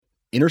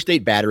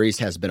Interstate Batteries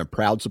has been a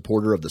proud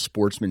supporter of the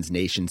Sportsman's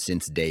Nation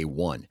since day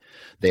one.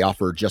 They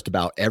offer just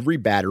about every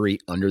battery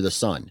under the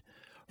sun,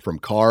 from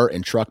car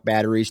and truck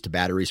batteries to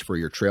batteries for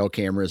your trail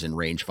cameras and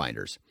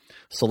rangefinders.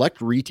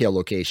 Select retail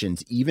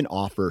locations even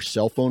offer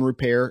cell phone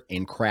repair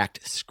and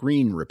cracked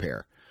screen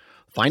repair.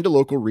 Find a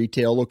local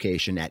retail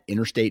location at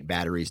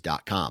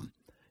interstatebatteries.com.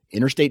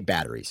 Interstate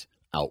Batteries,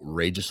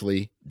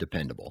 outrageously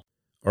dependable.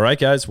 All right,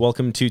 guys,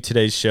 welcome to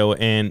today's show.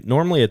 And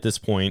normally at this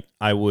point,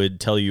 I would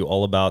tell you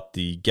all about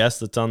the guest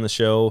that's on the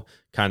show,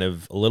 kind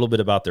of a little bit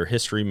about their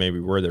history,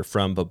 maybe where they're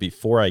from. But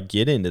before I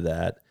get into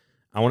that,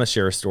 I want to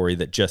share a story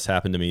that just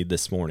happened to me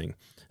this morning.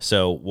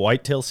 So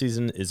whitetail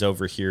season is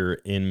over here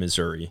in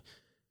Missouri.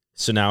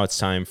 So now it's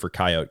time for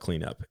coyote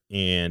cleanup.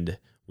 And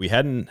we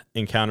had an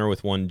encounter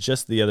with one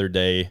just the other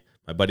day.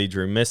 My buddy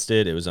Drew missed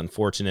it. It was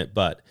unfortunate,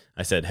 but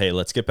I said, hey,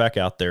 let's get back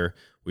out there.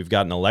 We've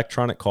got an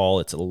electronic call.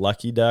 It's a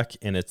Lucky Duck,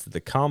 and it's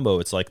the combo.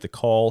 It's like the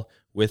call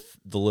with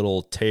the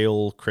little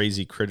tail,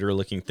 crazy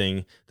critter-looking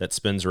thing that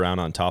spins around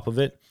on top of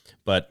it.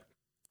 But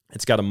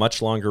it's got a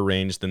much longer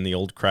range than the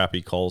old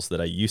crappy calls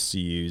that I used to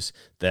use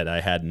that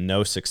I had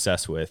no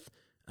success with.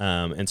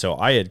 And so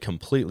I had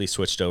completely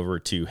switched over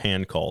to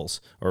hand calls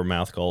or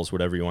mouth calls,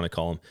 whatever you want to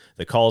call them.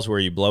 The calls where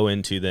you blow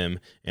into them,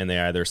 and they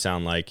either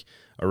sound like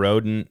a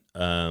rodent,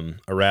 a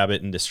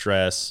rabbit in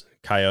distress,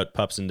 coyote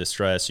pups in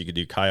distress. You could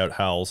do coyote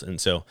howls. And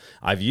so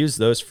I've used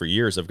those for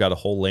years. I've got a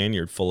whole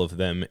lanyard full of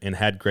them and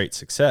had great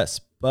success,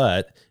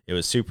 but it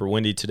was super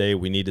windy today.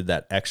 We needed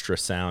that extra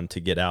sound to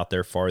get out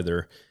there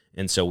farther.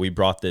 And so we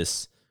brought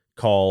this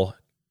call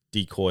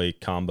decoy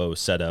combo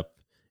setup,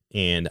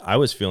 and I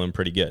was feeling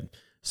pretty good.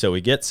 So we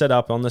get set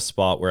up on the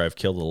spot where I've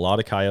killed a lot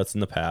of coyotes in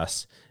the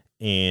past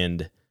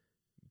and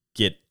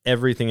get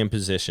everything in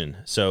position.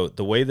 So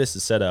the way this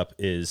is set up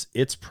is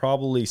it's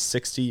probably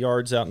 60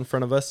 yards out in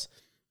front of us.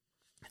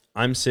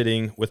 I'm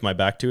sitting with my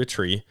back to a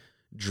tree.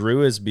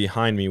 Drew is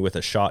behind me with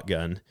a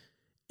shotgun,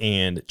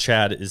 and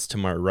Chad is to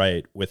my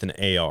right with an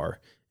AR.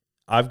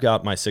 I've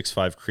got my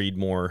 6.5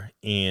 Creedmoor,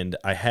 and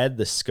I had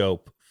the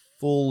scope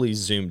fully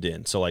zoomed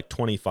in, so like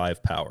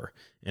 25 power,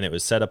 and it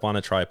was set up on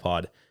a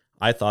tripod.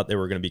 I thought they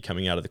were going to be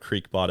coming out of the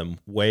creek bottom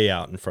way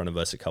out in front of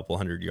us a couple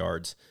hundred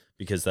yards,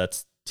 because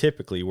that's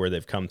typically where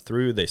they've come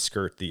through. They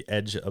skirt the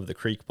edge of the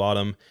creek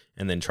bottom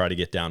and then try to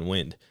get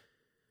downwind.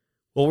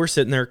 Well, we're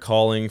sitting there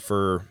calling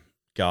for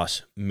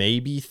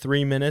maybe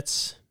 3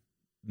 minutes,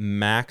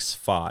 max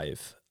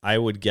 5. I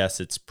would guess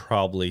it's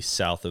probably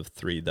south of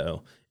 3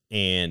 though.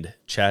 And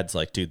Chad's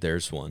like, dude,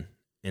 there's one.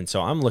 And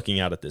so I'm looking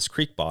out at this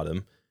creek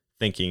bottom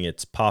thinking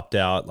it's popped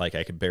out. Like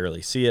I could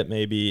barely see it.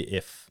 Maybe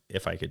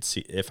if I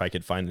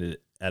could find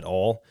it at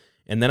all.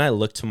 And then I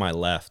look to my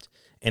left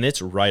and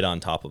it's right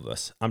on top of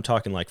us. I'm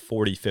talking like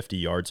 40, 50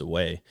 yards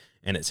away,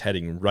 and it's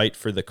heading right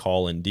for the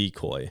call and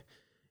decoy.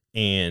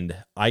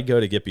 And I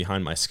go to get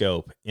behind my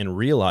scope and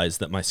realize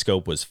that my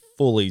scope was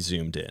fully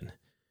zoomed in.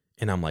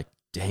 And I'm like,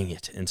 dang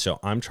it. And so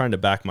I'm trying to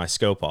back my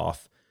scope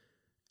off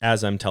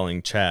as I'm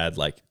telling Chad,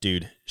 like,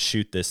 dude,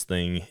 shoot this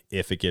thing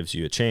if it gives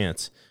you a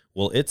chance.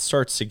 Well, it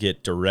starts to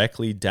get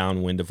directly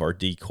downwind of our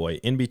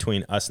decoy, in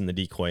between us and the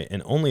decoy,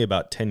 and only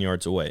about 10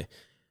 yards away.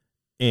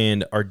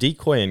 And our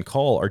decoy and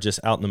call are just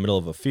out in the middle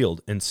of a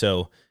field. And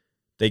so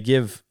they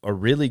give a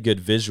really good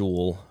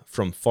visual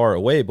from far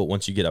away, but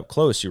once you get up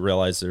close, you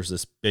realize there's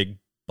this big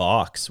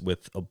box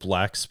with a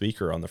black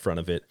speaker on the front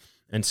of it.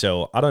 And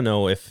so I don't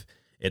know if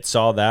it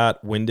saw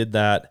that, winded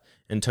that,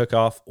 and took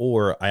off,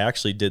 or I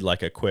actually did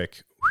like a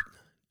quick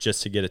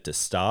just to get it to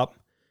stop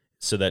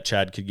so that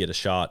Chad could get a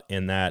shot,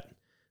 and that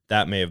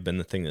may have been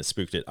the thing that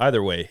spooked it.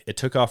 Either way, it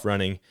took off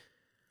running.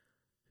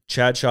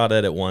 Chad shot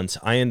at it once.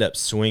 I end up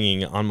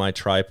swinging on my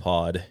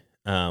tripod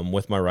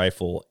with my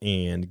rifle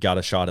and got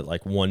a shot at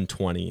like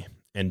 120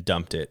 and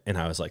dumped it. And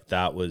I was like,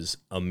 that was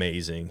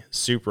amazing.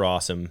 Super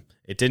awesome.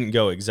 It didn't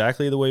go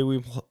exactly the way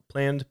we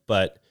planned,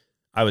 but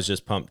I was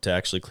just pumped to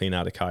actually clean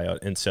out a coyote.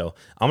 And so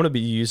I'm going to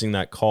be using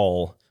that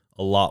call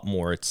a lot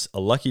more. It's a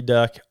Lucky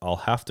Duck. I'll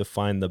have to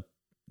find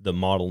the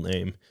model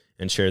name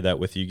and share that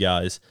with you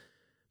guys.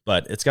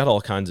 But it's got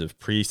all kinds of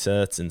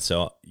presets, and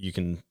so you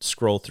can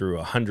scroll through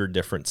 100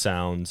 different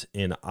sounds,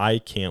 and I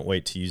can't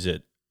wait to use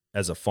it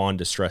as a fawn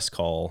distress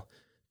call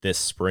this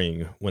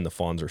spring when the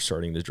fawns are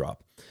starting to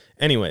drop.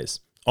 Anyways,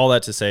 all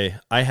that to say,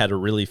 I had a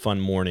really fun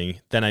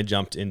morning. Then I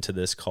jumped into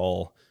this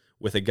call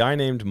with a guy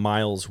named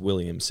Miles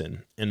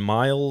Williamson. And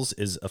Miles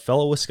is a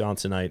fellow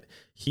Wisconsinite.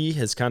 He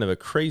has kind of a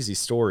crazy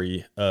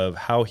story of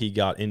how he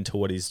got into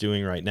what he's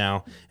doing right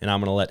now, and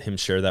I'm going to let him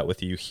share that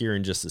with you here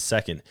in just a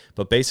second.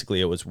 But basically,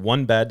 it was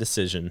one bad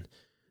decision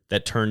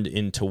that turned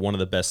into one of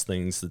the best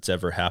things that's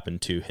ever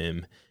happened to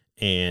him.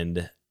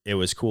 And it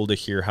was cool to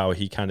hear how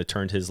he kind of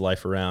turned his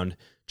life around,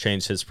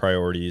 changed his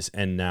priorities,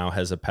 and now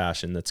has a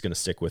passion that's going to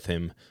stick with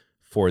him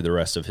for the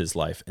rest of his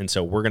life. And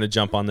so we're going to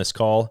jump on this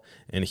call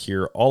and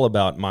hear all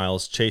about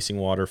Miles chasing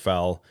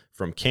waterfowl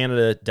from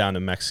Canada down to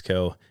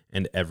Mexico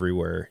and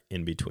everywhere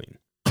in between.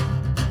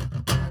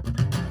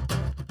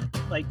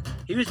 Like,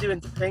 he was doing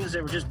things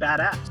that were just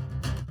badass.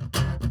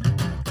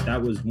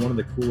 That was one of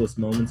the coolest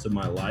moments of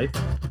my life.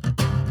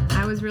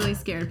 I was really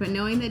scared. But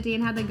knowing that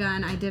Dan had the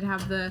gun, I did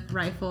have the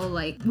rifle,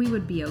 like, we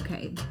would be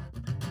okay.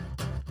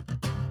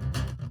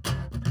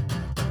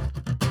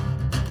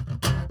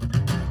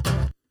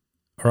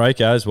 All right,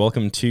 guys,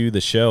 welcome to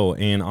the show.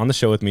 And on the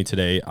show with me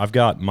today, I've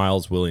got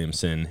Miles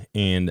Williamson,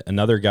 and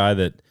another guy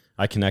that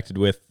I connected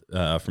with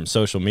from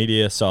social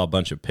media, saw a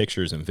bunch of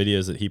pictures and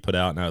videos that he put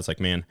out, and I was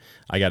like, man,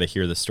 I got to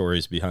hear the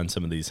stories behind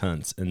some of these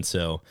hunts. And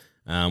so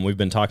we've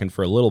been talking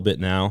for a little bit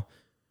now.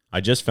 I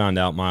just found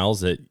out,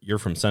 Miles, that you're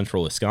from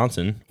central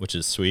Wisconsin, which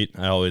is sweet.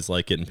 I always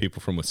like getting people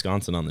from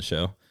Wisconsin on the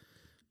show.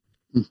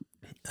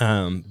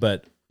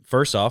 But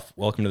first off,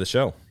 welcome to the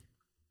show.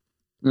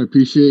 I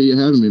appreciate you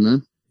having me,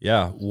 man.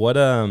 Yeah. What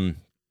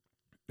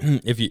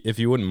if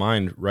you wouldn't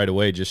mind right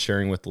away just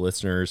sharing with the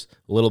listeners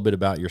a little bit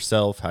about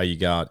yourself, how you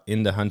got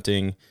into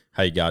hunting,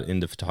 how you got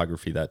into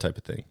photography, that type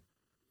of thing.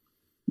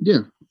 Yeah.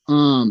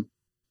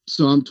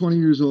 So I'm 20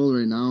 years old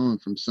right now. I'm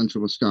from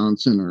central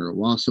Wisconsin, or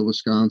Wausau,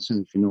 Wisconsin,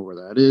 if you know where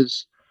that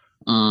is.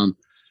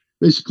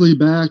 Basically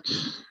back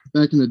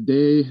in the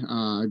day,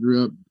 I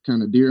grew up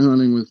kind of deer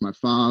hunting with my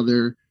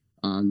father.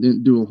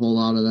 Didn't do a whole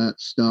lot of that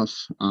stuff.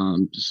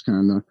 Just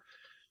kind of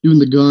doing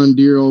the gun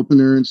deer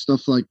opener and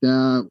stuff like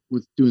that,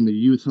 with doing the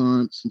youth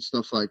hunts and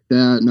stuff like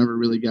that. Never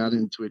really got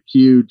into it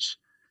huge.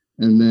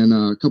 And then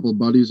a couple of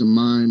buddies of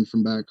mine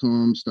from back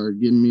home started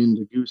getting me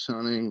into goose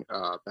hunting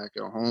back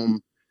at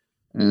home.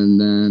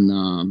 And then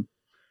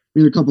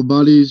me and a couple of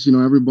buddies,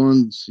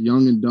 everyone's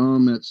young and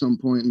dumb at some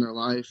point in their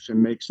life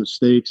and makes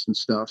mistakes and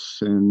stuff.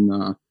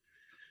 And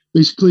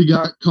basically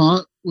got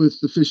caught with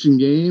the fishing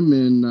game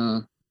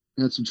and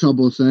had some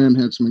trouble with them,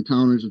 had some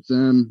encounters with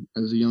them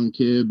as a young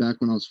kid back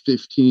when I was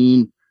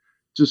 15,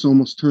 just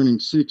almost turning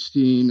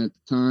 16 at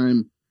the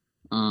time.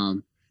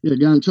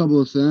 Got in trouble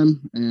with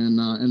them and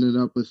ended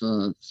up with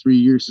a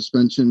 3-year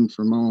suspension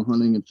from all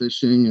hunting and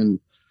fishing, and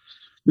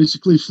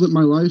basically flipped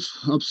my life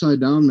upside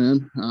down,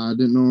 man. I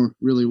didn't know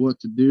really what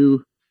to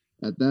do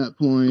at that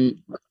point.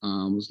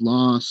 Was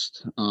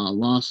lost a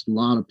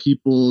lot of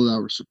people that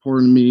were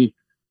supporting me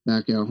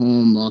back at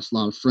home, lost a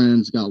lot of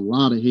friends, got a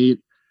lot of hate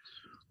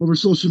over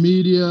social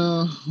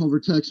media, over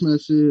text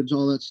message,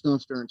 all that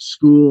stuff during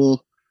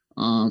school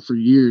for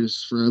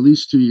years, for at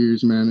least 2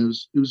 years, man.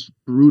 It was a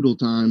brutal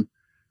time.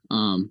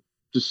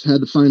 Just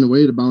had to find a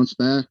way to bounce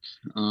back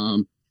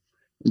and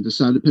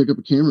decided to pick up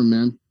a camera,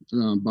 man.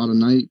 Bought a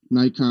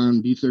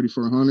Nikon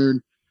D3400,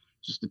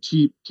 just a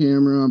cheap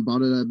camera,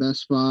 bought it at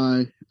Best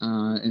Buy,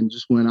 and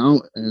just went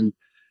out and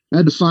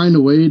had to find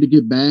a way to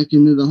get back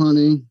into the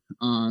hunting.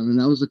 And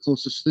that was the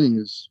closest thing,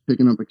 is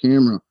picking up a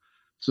camera.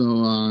 So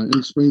in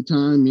the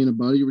springtime, me and a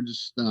buddy were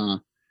just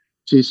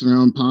chasing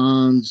around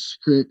ponds,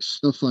 creeks,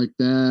 stuff like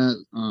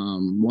that,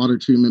 water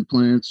treatment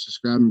plants,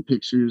 just grabbing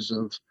pictures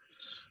of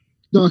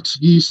ducks,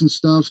 geese, and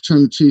stuff,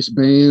 trying to chase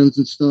bands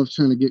and stuff,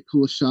 trying to get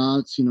cool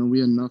shots. We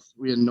had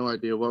no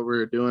idea what we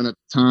were doing at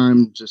the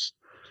time, just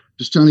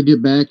trying to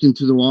get back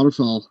into the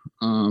waterfowl.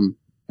 And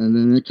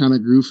then it kind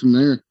of grew from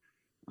there.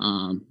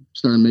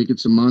 Started making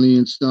some money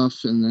and stuff,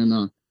 and then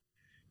a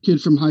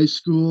kid from high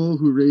school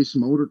who raced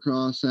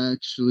motocross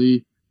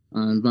actually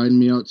invited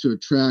me out to a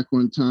track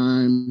one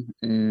time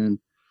and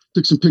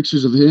took some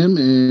pictures of him,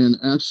 and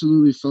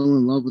absolutely fell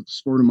in love with the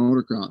sport of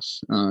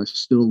motocross. I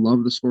still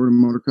love the sport of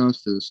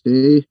motocross to this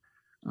day.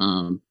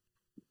 And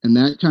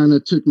that kind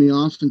of took me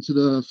off into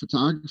the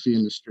photography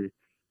industry.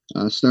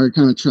 Started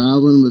kind of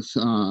traveling with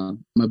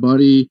my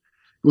buddy,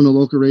 going to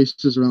local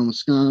races around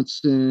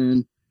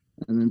Wisconsin,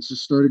 and then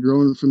just started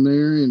growing from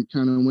there, and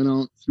kind of went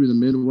out through the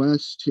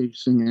Midwest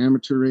chasing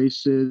amateur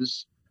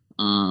races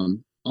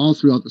all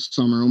throughout the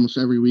summer, almost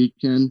every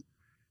weekend.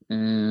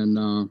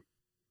 And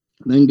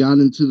then got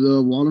into the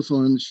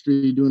waterfowl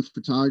industry doing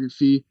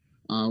photography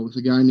with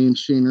a guy named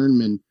Shane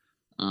Ernman.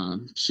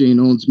 Shane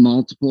owns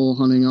multiple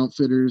hunting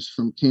outfitters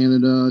from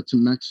Canada to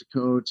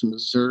Mexico to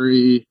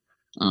Missouri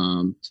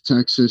to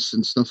Texas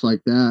and stuff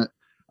like that.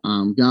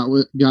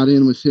 Got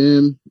in with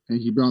him, and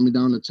he brought me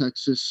down to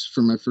Texas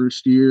for my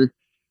first year,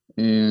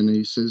 and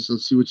he says,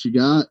 let's see what you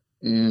got.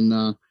 And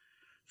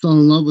fell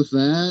in love with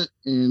that,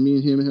 and me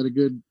and him had a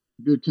good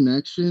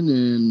connection,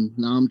 and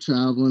now I'm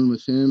traveling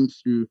with him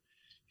through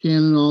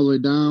Canada all the way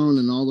down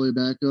and all the way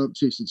back up,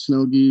 chasing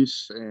snow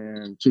geese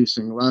and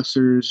chasing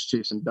lessers,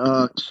 chasing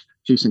ducks,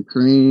 chasing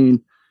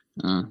crane,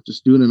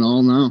 just doing it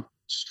all now,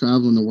 just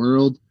traveling the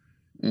world.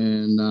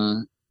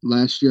 And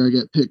last year I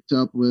got picked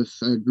up with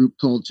a group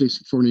called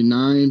Chasing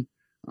 49.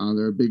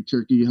 They're a big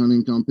turkey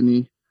hunting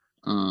company.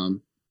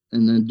 And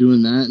then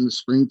doing that in the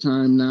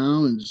springtime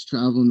now, and just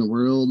traveling the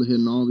world,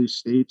 hitting all these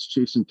states,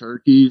 chasing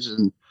turkeys,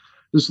 and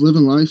just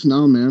living life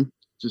now, man.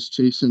 Just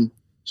chasing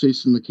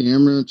the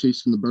camera,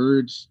 chasing the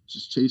birds,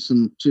 just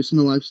chasing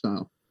the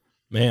lifestyle.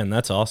 Man,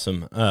 that's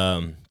awesome.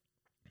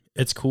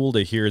 It's cool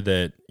to hear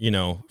that,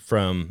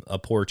 from a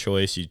poor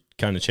choice, you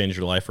kind of changed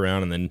your life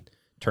around and then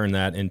turn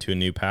that into a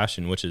new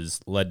passion, which has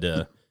led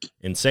to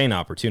insane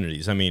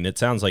opportunities. I mean, it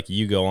sounds like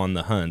you go on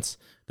the hunts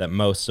that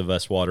most of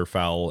us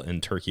waterfowl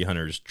and turkey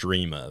hunters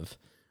dream of.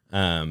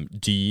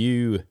 Do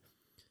you,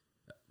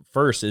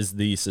 first, is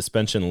the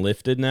suspension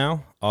lifted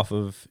now off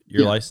of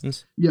your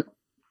license? Yep.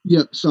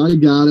 So I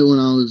got it when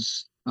I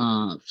was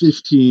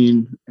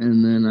 15,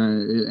 and then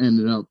it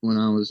ended up when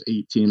I was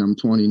 18. I'm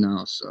 20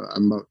 now, so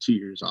I'm about 2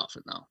 years off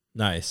it now.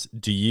 Nice.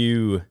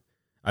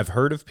 I've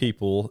heard of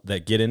people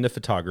that get into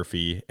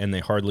photography and they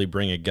hardly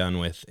bring a gun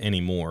with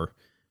anymore.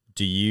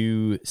 Do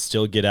you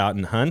still get out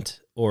and hunt,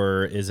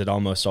 or is it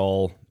almost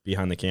all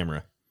behind the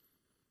camera?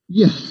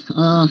 Yeah,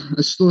 I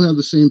still have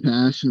the same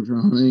passion for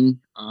hunting,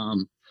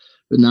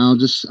 but now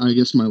I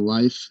guess my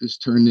life is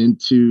turned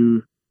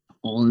into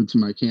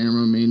my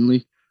camera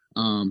mainly.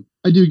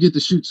 I do get to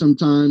shoot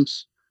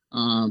sometimes,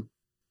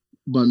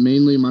 but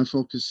mainly my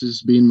focus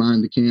is being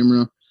behind the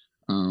camera.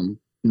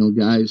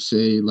 Guys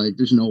say like,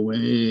 there's no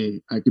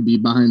way I could be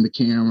behind the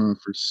camera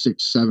for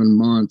 6-7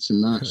 months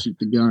and not shoot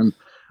the gun.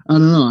 I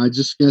don't know. I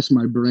just guess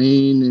my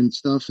brain and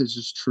stuff is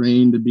just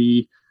trained to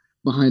be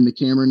behind the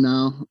camera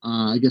now.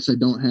 I guess I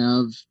don't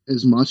have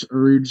as much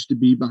urge to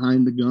be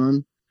behind the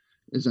gun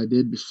as I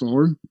did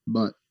before,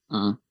 but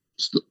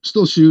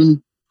still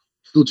shooting,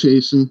 still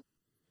chasing.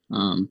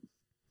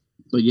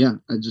 But yeah,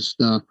 I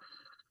just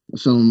I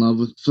fell in love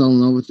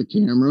with the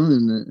camera,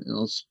 and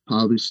I'll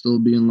probably still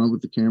be in love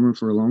with the camera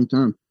for a long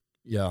time.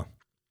 Yeah.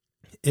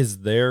 Is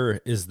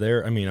there,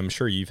 I mean, I'm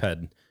sure you've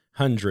had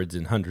hundreds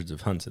and hundreds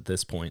of hunts at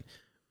this point.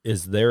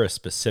 Is there a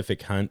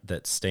specific hunt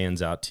that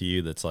stands out to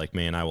you that's like,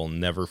 man, I will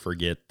never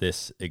forget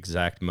this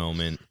exact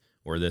moment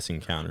or this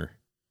encounter?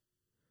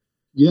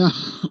 Yeah.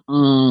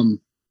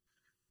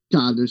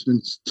 God, there's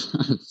been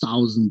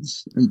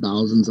thousands and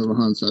thousands of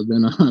hunts I've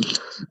been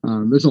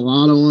on. There's a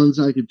lot of ones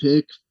I could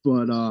pick,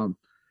 but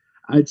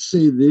I'd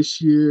say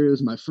this year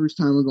is my first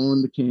time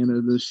going to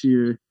Canada this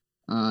year.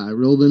 I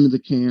rolled into the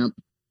camp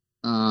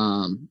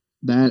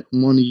that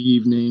one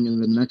evening,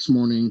 and the next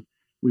morning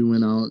we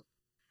went out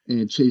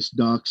and chased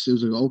ducks. It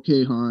was an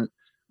okay hunt,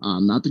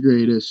 not the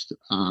greatest,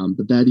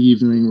 but that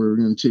evening we were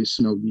going to chase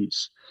snow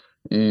geese.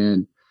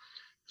 And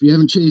if you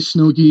haven't chased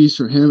snow geese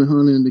or haven't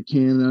hunted into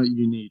Canada,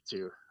 you need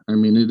to. I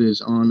mean, it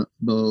is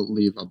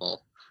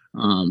unbelievable.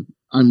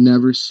 I've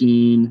never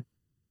seen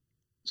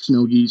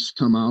snow geese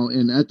come out.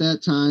 And at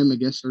that time, I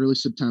guess early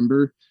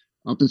September,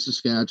 up in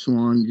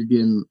Saskatchewan, you're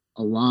getting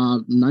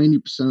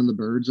 90% of the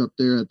birds up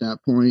there at that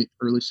point,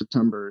 early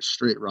September, are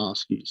straight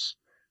Ross geese.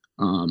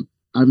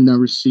 I've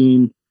never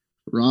seen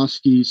Ross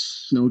geese,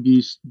 snow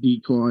geese,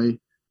 decoy.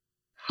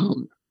 How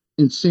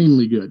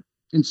insanely good.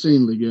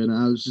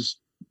 I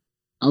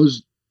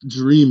was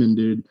dreaming,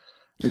 dude.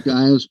 Like,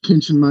 I was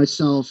pinching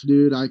myself,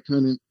 dude. I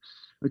couldn't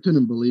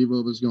believe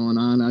what was going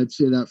on. I'd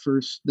say that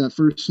first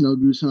snow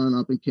goose hunt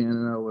up in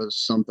Canada was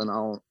something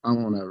I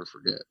won't ever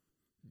forget.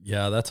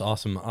 Yeah, that's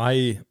awesome.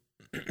 I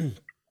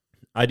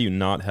do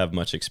not have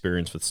much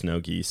experience with snow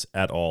geese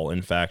at all.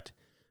 In fact,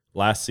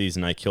 last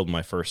season I killed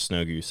my first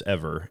snow goose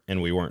ever,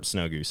 and we weren't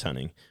snow goose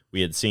hunting.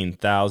 We had seen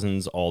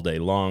thousands all day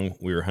long.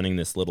 We were hunting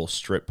this little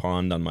strip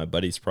pond on my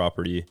buddy's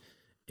property,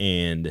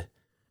 and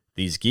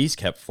these geese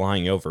kept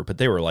flying over, but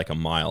they were like a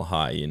mile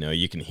high. You know,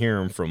 you can hear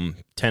them from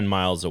 10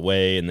 miles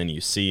away, and then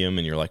you see them,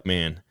 and you're like,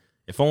 man,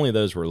 if only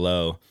those were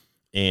low.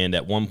 And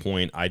at one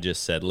point, I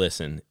just said,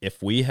 listen,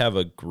 if we have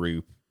a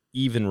group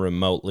even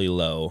remotely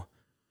low,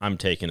 I'm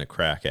taking a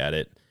crack at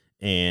it.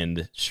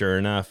 And sure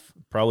enough,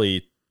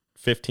 probably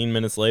 15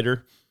 minutes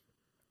later,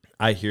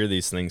 I hear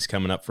these things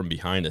coming up from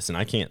behind us, and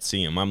I can't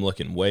see them. I'm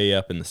looking way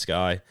up in the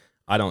sky.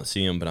 I don't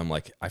see them, but I'm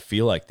like, I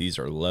feel like these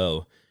are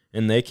low.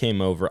 And they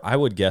came over, I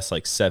would guess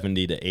like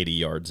 70 to 80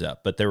 yards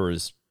up, but there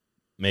was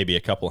maybe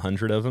a couple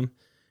hundred of them.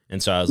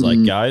 And so I was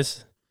like,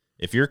 guys,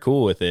 if you're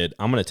cool with it,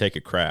 I'm going to take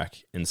a crack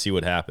and see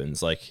what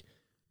happens. Like,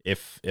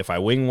 if I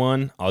wing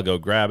one, I'll go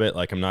grab it.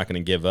 Like, I'm not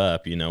going to give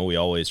up. You know, we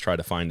always try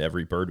to find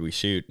every bird we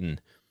shoot.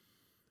 And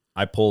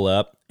I pull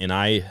up, and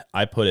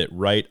I put it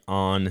right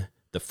on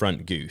the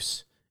front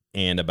goose.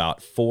 And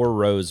about 4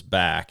 rows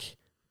back,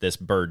 this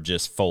bird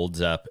just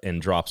folds up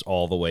and drops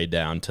all the way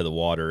down to the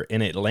water.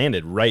 And it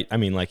landed right, I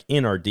mean, like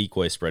in our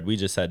decoy spread. We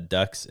just had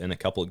ducks and a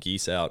couple of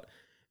geese out.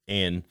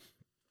 And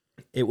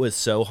it was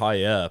so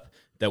high up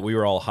that we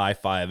were all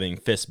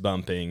high-fiving, fist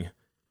bumping,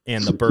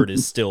 and the bird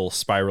is still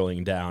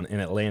spiraling down. And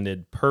it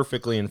landed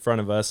perfectly in front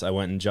of us. I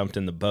went and jumped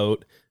in the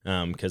boat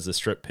because the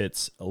strip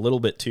pit's a little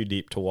bit too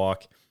deep to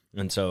walk.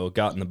 And so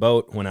got in the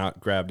boat, went out,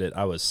 grabbed it.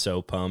 I was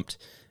so pumped.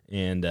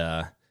 And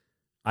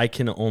I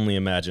can only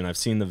imagine. I've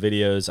seen the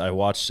videos. I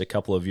watched a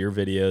couple of your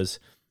videos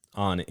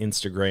on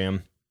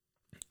Instagram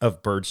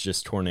of birds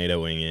just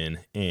tornadoing in,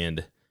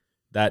 and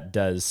that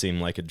does seem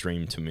like a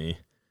dream to me.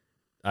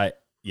 I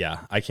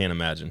can't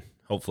imagine.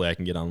 Hopefully I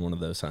can get on one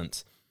of those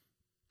hunts.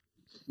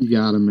 You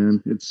got it,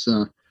 man. It's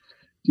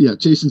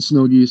chasing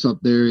snow geese up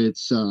there.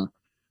 It's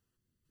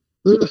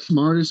they're the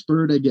smartest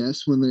bird, I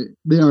guess, when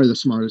they are the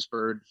smartest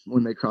bird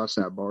when they cross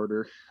that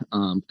border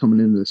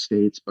coming into the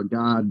States. But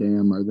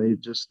goddamn, are they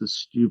just the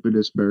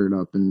stupidest bird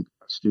up in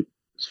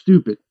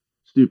stupid.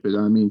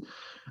 I mean,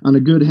 on a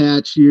good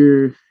hatch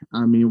year,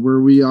 I mean, where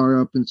we are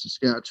up in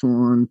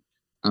Saskatchewan,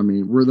 I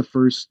mean, we're the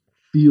first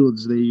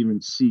fields they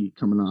even see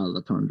coming out of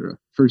the tundra.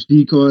 First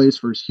decoys,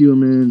 first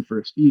human,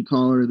 first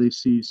e-collar they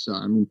see. So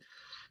I mean,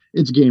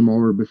 it's game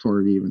over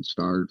before it even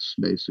starts,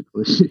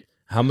 basically.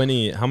 How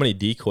many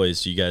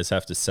decoys do you guys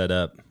have to set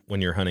up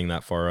when you're hunting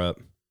that far up?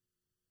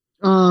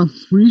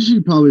 We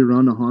usually probably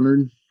run 100,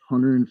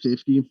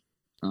 150,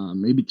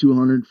 maybe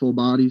 200 full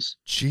bodies.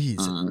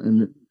 Jeez.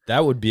 And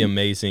that would be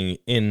amazing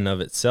in and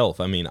of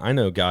itself. I mean, I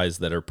know guys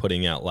that are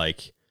putting out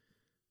like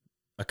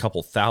a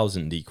couple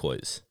thousand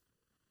decoys.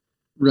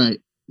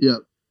 Right. Yep.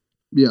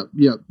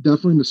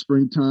 Definitely in the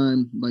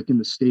springtime, like in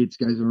the States,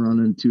 guys are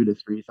running 2,000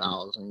 to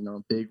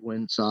 3,000, big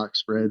windsock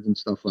spreads and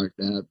stuff like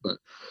that. But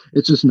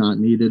it's just not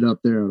needed up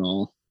there at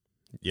all.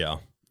 Yeah.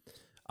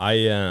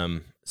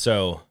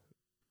 So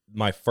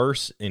my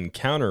first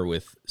encounter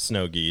with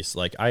snow geese,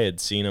 like I had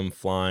seen them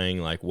flying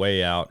like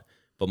way out,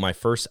 but my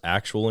first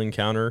actual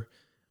encounter,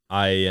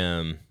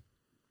 I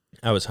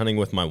was hunting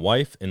with my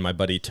wife and my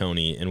buddy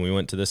Tony, and we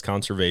went to this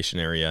conservation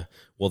area.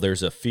 Well,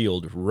 there's a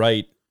field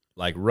right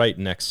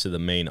next to the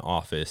main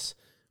office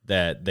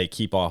that they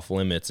keep off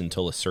limits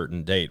until a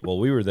certain date. Well,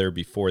 we were there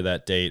before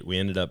that date. We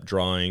ended up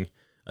drawing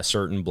a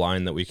certain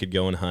blind that we could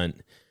go and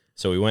hunt.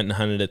 So we went and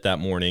hunted it that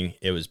morning.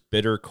 It was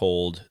bitter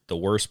cold, the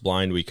worst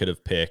blind we could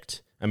have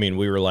picked. I mean,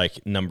 we were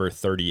like number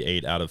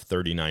 38 out of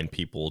 39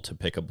 people to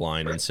pick a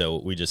blind, and so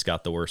we just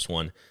got the worst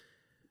one.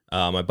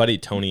 My buddy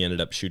Tony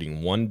ended up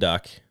shooting one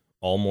duck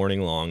all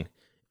morning long,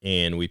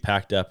 and we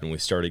packed up and we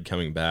started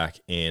coming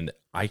back, and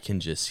I can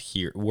just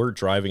hear, we're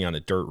driving on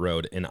a dirt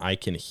road and I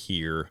can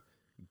hear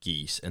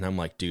geese. And I'm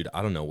like, dude,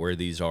 I don't know where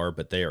these are,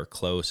 but they are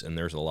close and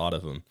there's a lot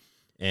of them.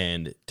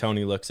 And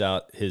Tony looks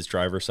out his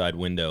driver's side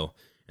window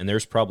and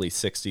there's probably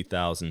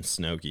 60,000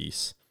 snow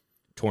geese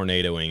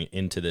tornadoing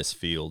into this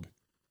field.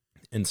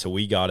 And so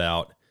we got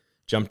out,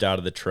 jumped out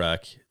of the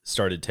truck,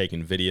 started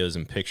taking videos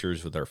and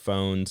pictures with our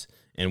phones,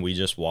 and we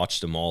just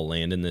watched them all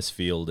land in this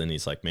field. And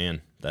he's like,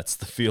 man, that's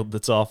the field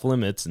that's off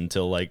limits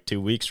until like 2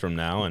 weeks from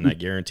now. And I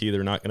guarantee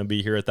they're not going to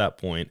be here at that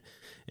point.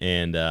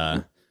 And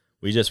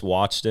we just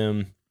watched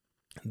them.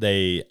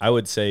 I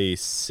would say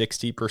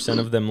 60%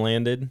 of them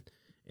landed.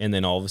 And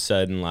then all of a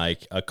sudden,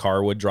 like a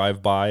car would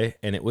drive by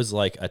and it was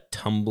like a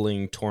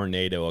tumbling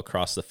tornado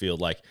across the field.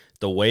 Like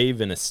the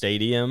wave in a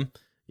stadium,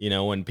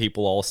 when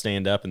people all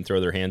stand up and throw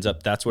their hands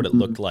up, that's what it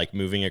looked like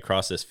moving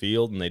across this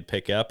field, and they'd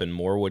pick up and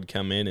more would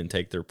come in and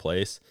take their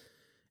place.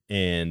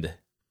 And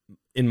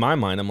in my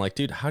mind, I'm like,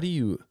 dude,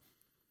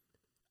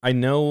 I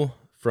know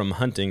from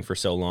hunting for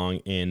so long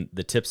and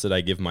the tips that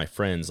I give my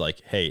friends, like,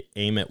 hey,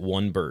 aim at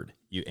one bird.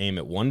 You aim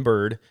at one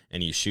bird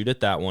and you shoot at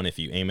that one. If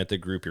you aim at the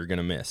group, you're going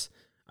to miss.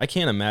 I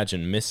can't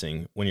imagine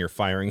missing when you're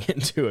firing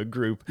into a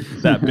group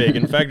that big.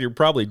 In fact, you're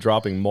probably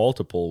dropping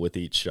multiple with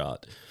each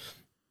shot.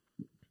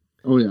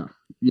 Oh yeah.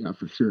 Yeah,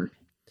 for sure.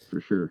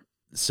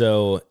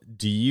 So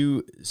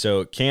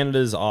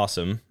Canada's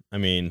awesome. I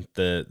mean,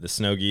 the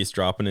snow geese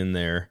dropping in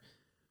there.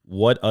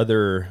 What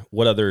other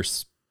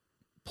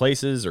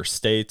places or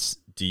states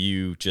do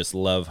you just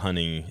love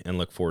hunting and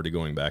look forward to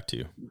going back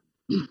to?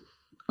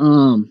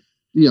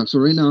 Yeah, so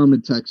right now I'm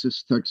in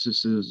Texas.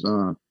 Texas is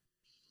a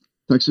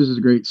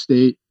great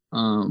state.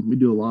 We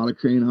do a lot of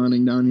crane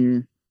hunting down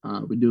here.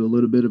 We do a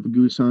little bit of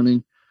goose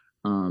hunting.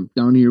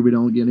 Down here, we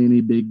don't get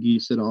any big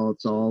geese at all.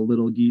 It's all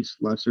little geese,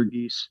 lesser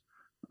geese.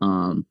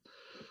 I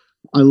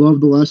love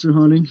the lesser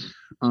hunting.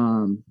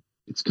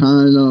 It's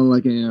kind of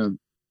like a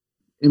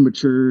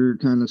immature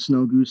kind of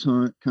snow goose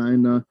hunt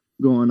kind of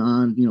going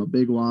on,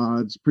 big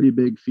wads, pretty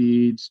big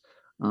feeds,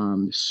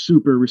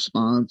 super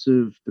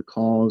responsive to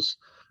calls.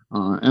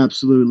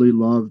 Absolutely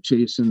love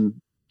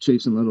chasing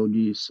little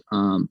geese.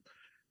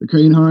 The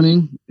crane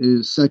hunting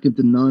is second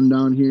to none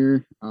down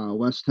here.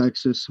 West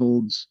Texas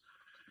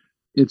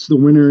it's the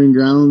wintering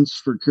grounds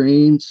for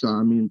cranes.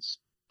 So,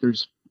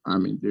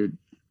 dude,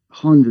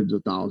 hundreds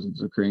of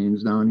thousands of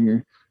cranes down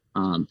here.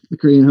 The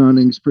crane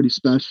hunting is pretty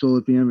special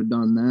if you haven't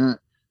done that.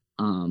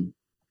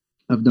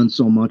 I've done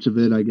so much of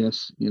it, I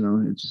guess,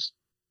 it's just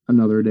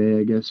another day,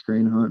 I guess,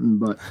 crane hunting.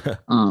 But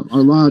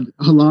our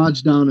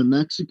lodge down in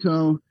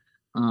Mexico,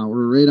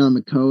 we're right on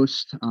the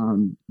coast.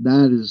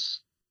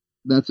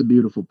 That's a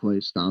beautiful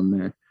place down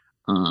there.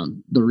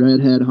 The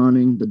redhead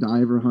hunting, the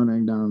diver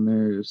hunting down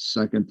there is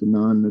second to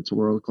none. It's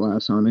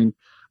world-class hunting.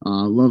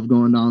 Love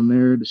going down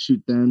there to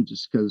shoot them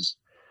just because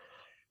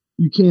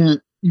you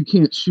can't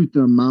shoot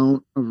the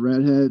amount of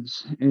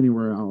redheads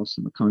anywhere else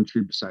in the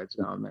country besides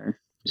down there.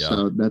 Yeah.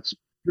 So that's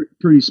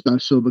pretty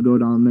special to go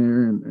down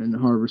there and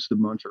harvest a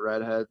bunch of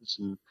redheads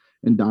and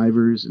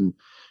divers, and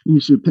you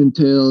can shoot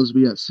pintails.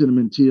 We got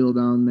cinnamon teal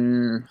down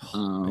there.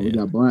 We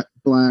got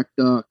black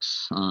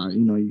ducks.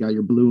 You got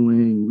your blue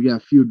wing. We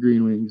got a few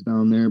green wings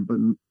down there, but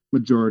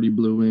majority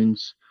blue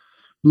wings,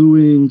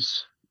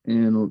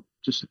 and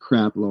just a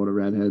crap load of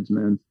redheads,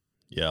 man.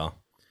 Yeah.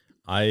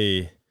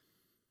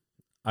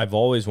 I've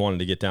always wanted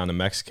to get down to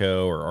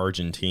Mexico or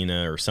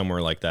Argentina or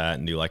somewhere like that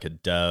and do like a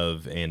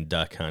dove and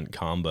duck hunt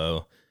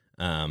combo.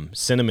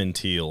 Cinnamon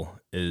teal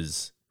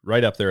is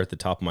right up there at the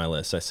top of my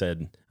list.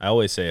 I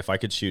always say if I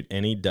could shoot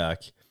any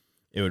duck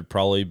it would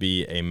probably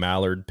be a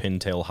mallard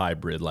pintail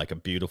hybrid, like a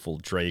beautiful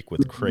drake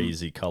with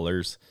crazy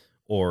colors,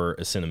 or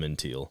a cinnamon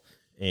teal.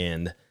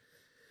 And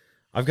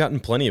I've gotten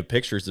plenty of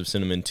pictures of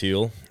cinnamon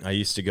teal. I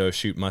used to go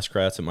shoot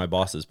muskrats at my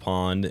boss's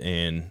pond,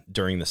 and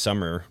during the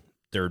summer,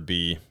 there would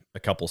be a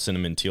couple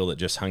cinnamon teal that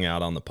just hung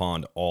out on the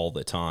pond all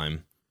the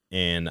time.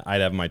 And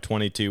I'd have my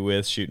 22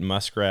 with shooting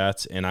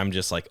muskrats, and I'm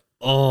just like,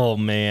 oh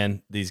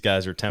man, these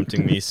guys are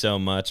tempting me so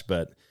much,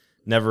 but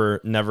never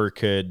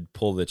could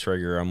pull the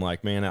trigger. I'm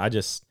like, man, I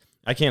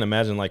can't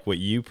imagine like what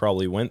you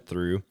probably went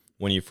through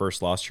when you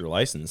first lost your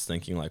license,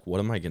 thinking like, what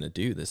am I going to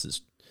do? This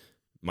is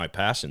my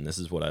passion. This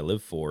is what I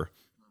live for.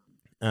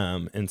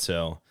 And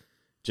so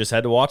just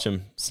had to watch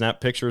them, snap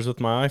pictures with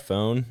my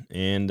iPhone,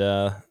 and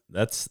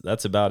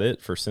that's about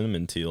it for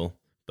cinnamon teal.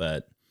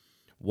 But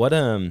what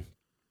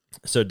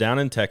so down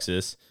in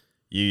Texas,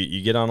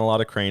 you get on a lot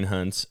of crane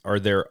hunts. Are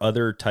there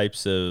other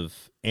types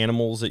of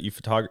animals that you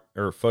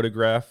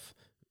photograph,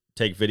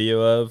 take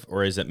video of,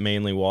 or is it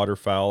mainly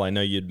waterfowl? I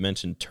know you'd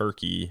mentioned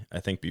turkey, I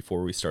think,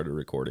 before we started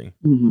recording.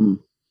 Mm-hmm.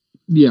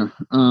 Yeah.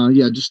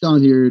 Yeah. Just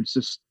down here, it's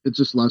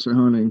just lesser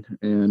hunting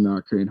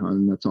and crane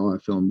hunting. That's all I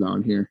film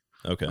down here.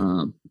 Okay.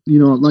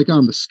 Like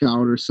on the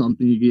Scout or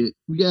something,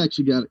 we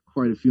actually got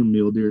quite a few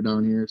mule deer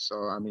down here.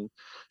 So, I mean,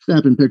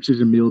 snapping pictures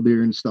of mule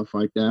deer and stuff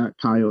like that,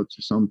 coyotes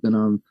or something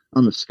on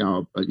the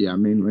Scout. But yeah,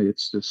 mainly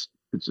it's just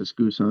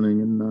goose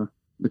hunting and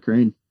the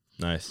crane.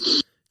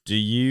 Nice.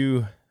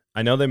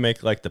 I know they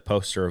make like the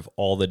poster of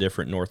all the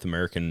different North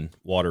American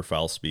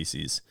waterfowl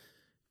species.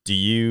 Do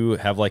you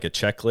have like a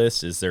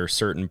checklist? Is there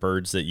certain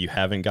birds that you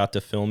haven't got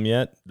to film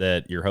yet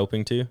that you're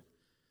hoping to?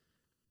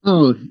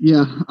 Oh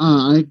yeah.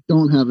 I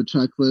don't have a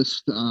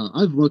checklist.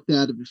 I've looked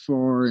at it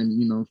before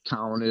and,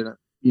 counted,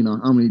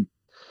 how many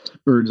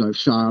birds I've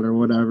shot or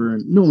whatever,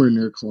 and nowhere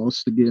near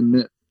close to getting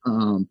it.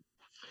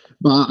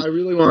 But I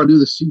really want to do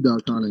the sea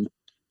duck hunting.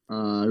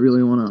 I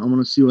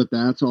want to see what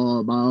that's all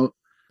about.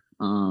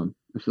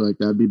 I feel like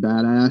that'd be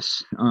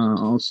badass.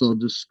 Also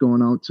just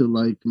going out to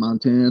like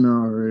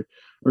Montana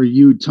or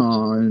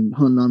Utah and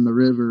hunting on the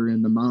river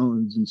and the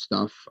mountains and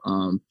stuff.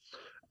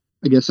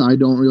 I guess I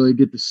don't really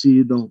get to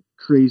see the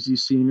crazy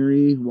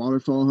scenery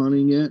waterfowl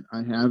hunting yet.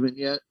 I haven't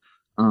yet.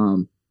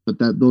 But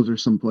those are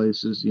some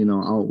places,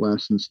 out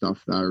west and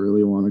stuff that I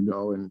really want to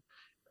go and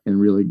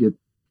really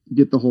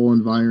get the whole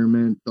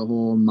environment, the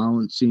whole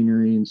mountain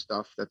scenery and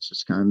stuff. That's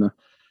just kind of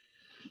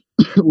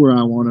where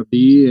I want to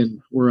be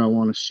and where I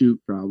want to shoot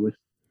probably.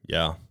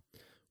 Yeah.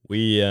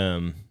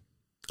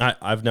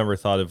 I've never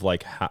thought of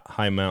like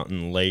high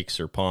mountain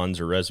lakes or ponds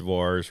or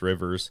reservoirs,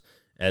 rivers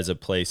as a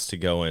place to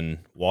go and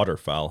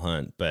waterfowl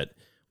hunt. But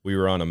we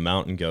were on a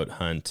mountain goat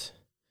hunt,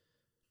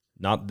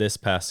 not this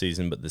past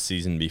season, but the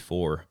season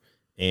before.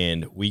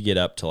 And we get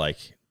up to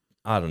like,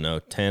 I don't know,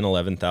 10,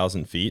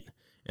 11,000 feet.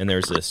 And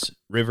there's this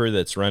river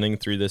that's running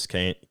through this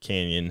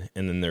canyon.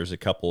 And then there's a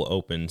couple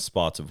open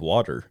spots of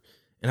water.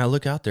 And I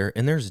look out there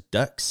and there's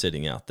ducks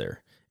sitting out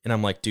there. And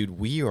I'm like, dude,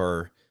 we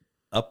are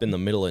up in the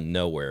middle of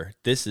nowhere.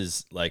 This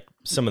is like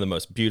some of the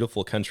most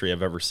beautiful country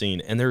I've ever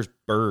seen. And there's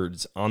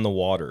birds on the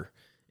water.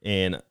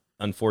 And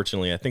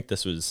unfortunately, I think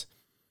this was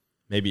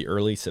maybe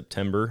early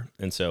September.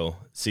 And so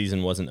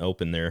season wasn't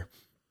open there.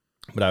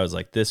 But I was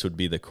like, this would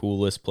be the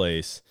coolest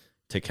place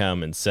to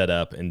come and set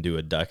up and do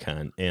a duck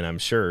hunt. And I'm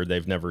sure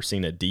they've never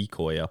seen a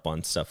decoy up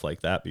on stuff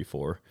like that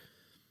before.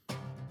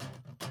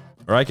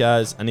 All right,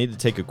 guys, I need to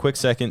take a quick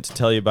second to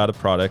tell you about a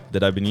product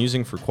that I've been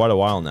using for quite a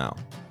while now.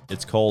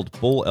 It's called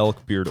Bull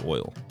Elk Beard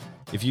Oil.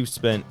 If you've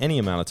spent any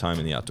amount of time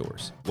in the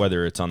outdoors,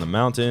 whether it's on the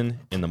mountain,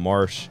 in the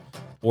marsh,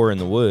 or in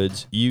the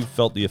woods, you've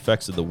felt the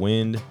effects of the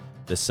wind,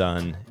 the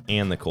sun,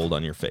 and the cold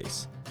on your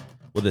face.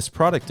 What this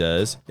product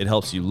does, it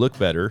helps you look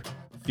better,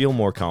 feel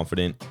more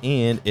confident,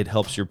 and it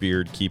helps your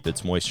beard keep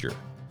its moisture.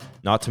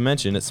 Not to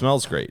mention, it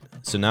smells great,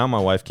 so now my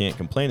wife can't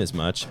complain as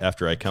much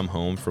after I come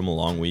home from a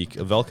long week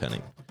of elk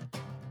hunting.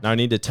 Now, I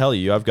need to tell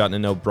you, I've gotten to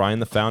know Brian,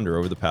 the founder,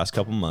 over the past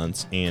couple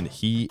months, and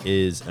he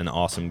is an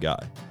awesome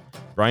guy.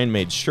 Brian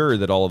made sure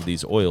that all of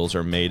these oils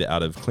are made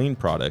out of clean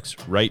products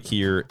right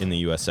here in the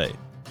USA.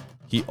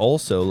 He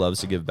also loves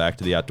to give back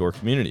to the outdoor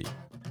community,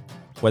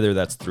 whether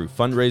that's through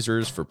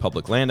fundraisers for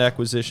public land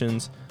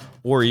acquisitions,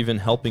 or even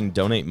helping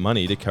donate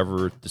money to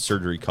cover the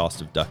surgery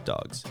cost of duck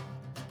dogs.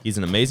 He's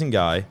an amazing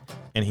guy,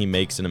 and he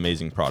makes an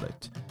amazing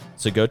product.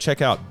 So go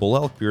check out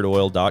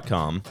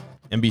bullelkbeardoil.com,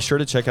 and be sure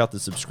to check out the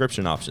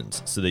subscription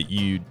options so that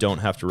you don't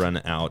have to run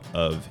out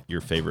of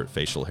your favorite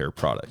facial hair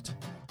product.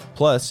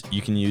 Plus,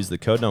 you can use the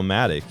code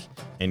Nomadic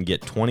and get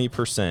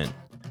 20%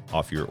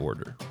 off your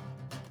order.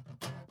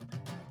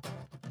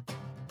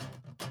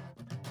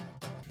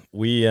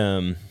 We've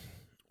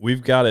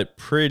got it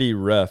pretty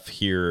rough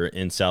here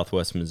in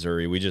Southwest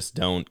Missouri. We just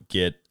don't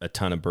get a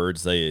ton of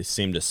birds. They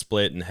seem to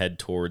split and head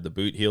toward the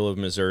boot heel of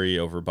Missouri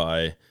over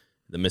by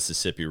the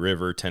Mississippi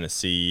River,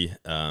 Tennessee,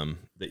 the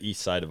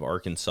east side of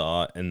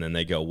Arkansas, and then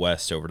they go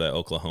west over to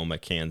Oklahoma,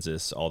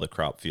 Kansas, all the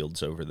crop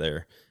fields over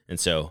there. And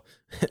so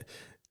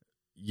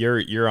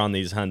you're on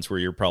these hunts where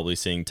you're probably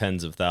seeing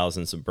tens of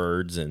thousands of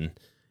birds, and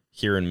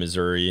here in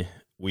Missouri,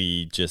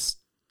 we just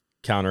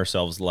count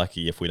ourselves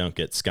lucky if we don't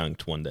get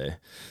skunked one day.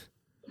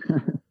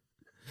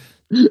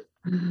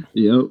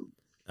 Yep.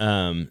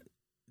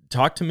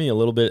 Talk to me a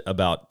little bit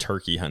about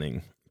turkey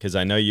hunting, because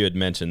I know you had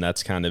mentioned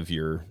that's kind of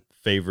your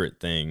favorite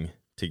thing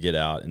to get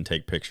out and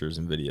take pictures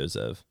and videos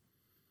of.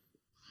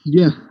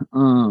 Yeah.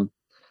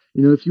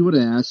 If you would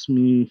have asked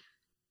me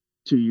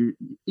a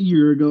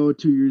year ago,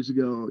 2 years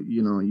ago,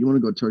 you want to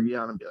go turkey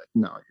hunting, I'd be like,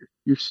 no,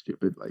 you're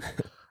stupid. Like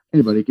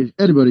anybody can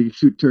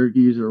shoot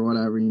turkeys or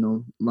whatever.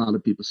 A lot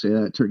of people say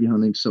that turkey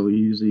hunting's so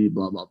easy,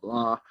 blah, blah,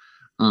 blah.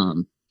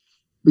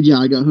 But yeah,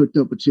 I got hooked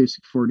up with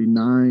Chasing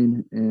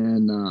 49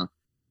 and,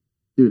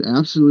 dude,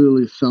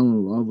 absolutely fell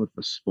in love with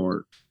the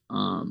sport.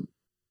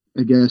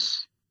 I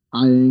guess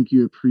I think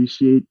you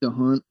appreciate the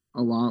hunt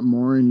a lot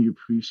more and you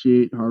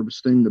appreciate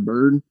harvesting the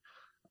bird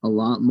a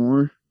lot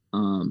more.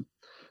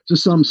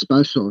 Just something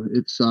special.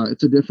 It's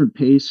a different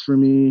pace for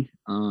me.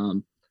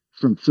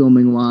 From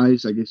filming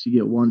wise, I guess you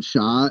get one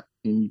shot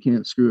and you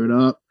can't screw it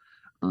up.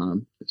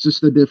 It's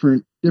just a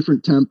different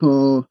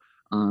tempo.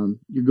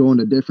 You're going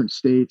to different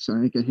states. I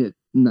think I hit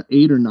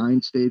 8 or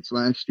 9 states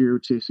last year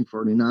with Chasing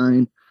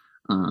 49.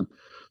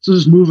 So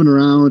just moving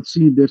around,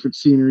 seeing different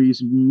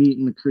sceneries,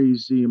 meeting a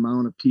crazy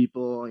amount of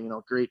people,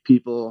 great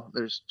people.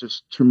 There's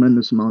just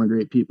tremendous amount of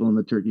great people in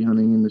the turkey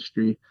hunting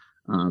industry.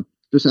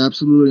 Just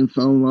absolutely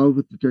fell in love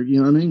with the turkey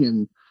hunting,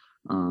 and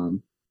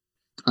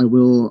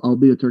I'll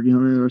be a turkey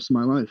hunter the rest of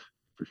my life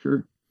for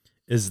sure.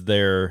 Is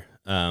there,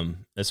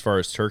 as far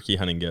as turkey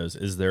hunting goes,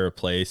 is there a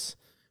place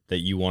that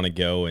you want to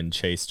go and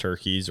chase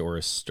turkeys, or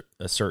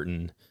a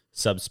certain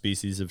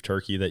subspecies of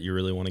turkey that you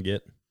really want to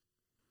get?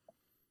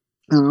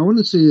 I want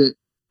to say that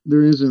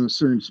there isn't a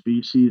certain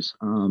species,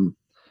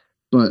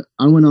 but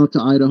I went out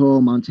to Idaho,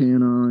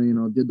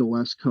 Montana, did the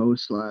West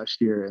Coast last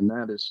year, and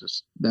that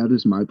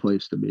is my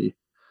place to be.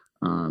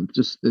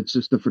 It's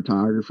just a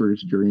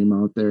photographer's dream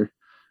out there.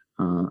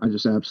 I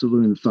just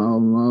absolutely fell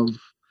in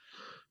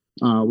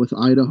love with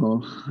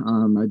Idaho.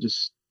 I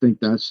just think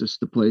that's just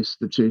the place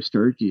to chase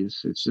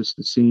turkeys. It's just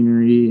the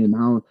scenery and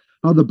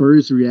how the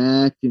birds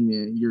react,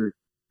 and you're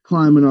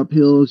climbing up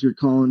hills, you're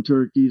calling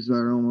turkeys that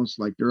are almost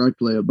like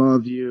directly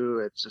above you.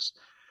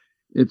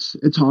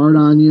 It's hard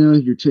on you.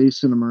 You're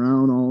chasing them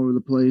around all over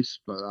the place.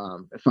 But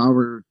if I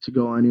were to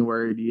go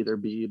anywhere, it'd either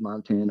be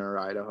Montana or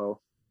Idaho.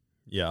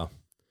 Yeah.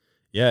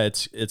 Yeah,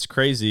 it's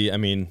crazy. I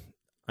mean,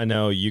 I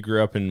know you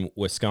grew up in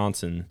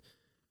Wisconsin.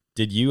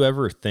 Did you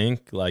ever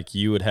think like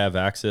you would have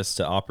access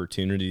to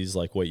opportunities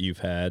like what you've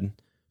had?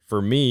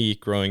 For me,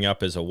 growing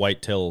up as a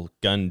whitetail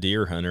gun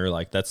deer hunter,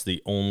 like that's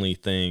the only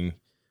thing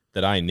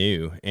that I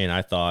knew. And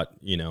I thought,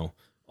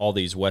 all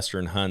these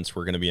Western hunts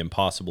were going to be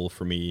impossible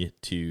for me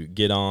to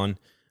get on.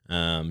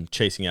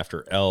 Chasing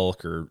after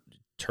elk or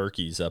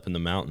turkeys up in the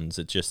mountains,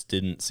 it just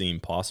didn't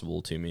seem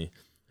possible to me.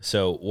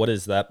 So what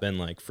has that been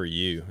like for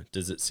you?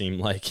 Does it seem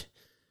like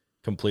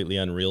completely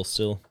unreal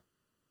still?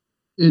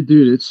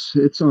 Dude,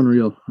 it's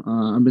unreal.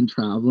 I've been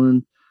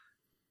traveling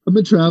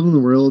the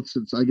world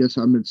since I guess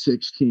I've been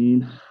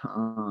 16,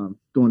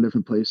 going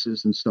different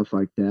places and stuff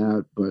like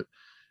that. But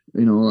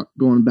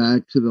going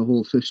back to the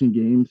whole fishing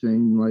game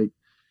thing, like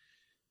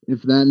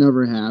if that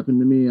never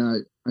happened to me,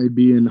 I'd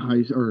be in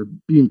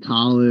be in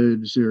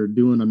college or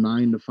doing a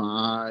 9 to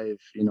 5.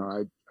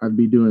 I'd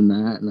be doing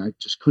that, and I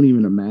just couldn't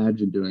even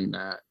imagine doing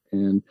that.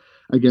 And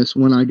I guess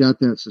when I got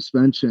that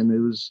suspension,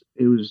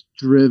 it was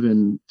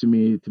driven to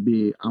me to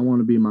be, I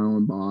want to be my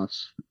own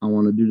boss. I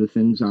want to do the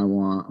things I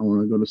want. I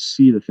want to go to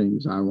see the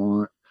things I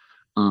want.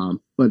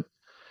 But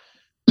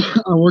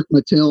I worked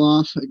my tail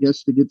off, I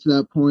guess, to get to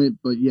that point.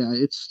 But yeah,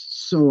 it's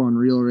so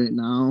unreal right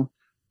now.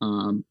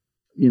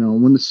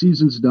 When the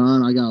season's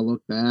done, I gotta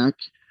look back.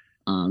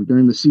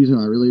 During the season,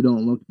 I really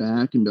don't look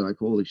back and be like,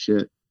 holy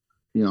shit,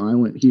 I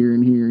went here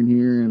and here and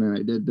here, and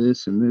I did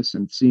this and this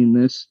and seen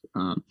this.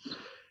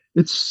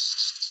 It's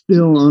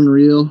still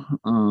unreal.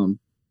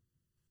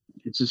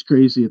 It's just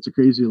crazy. It's a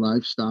crazy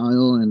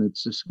lifestyle, and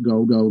it's just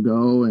go, go,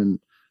 go. And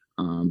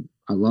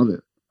I love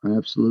it. I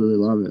absolutely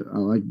love it. I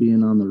like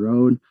being on the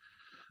road.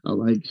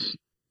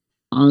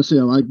 Honestly,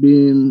 I like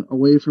being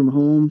away from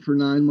home for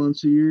 9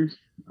 months a year.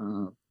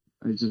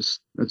 That's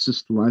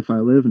just the life I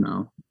live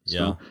now. Yeah.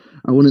 So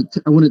I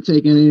wouldn't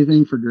take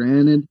anything for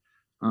granted.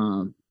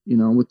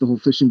 With the whole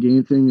fishing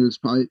game thing,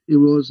 it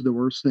was the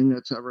worst thing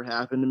that's ever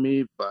happened to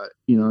me. But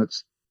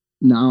it's,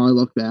 now I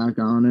look back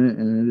on it,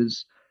 and it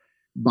is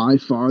by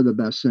far the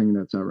best thing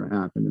that's ever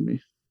happened to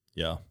me.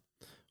 Yeah.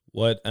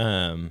 What,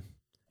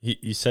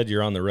 you said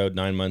you're on the road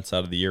 9 months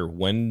out of the year.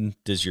 When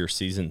does your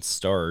season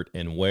start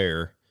and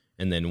where?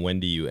 And then when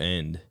do you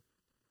end?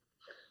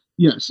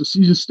 Yes, the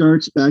season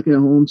starts back at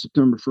home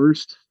September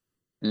 1st,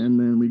 and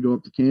then we go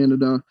up to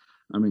Canada.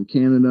 I'm in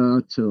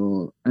Canada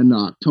till end of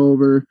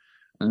October,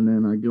 and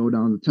then I go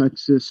down to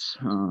Texas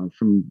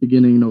from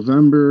beginning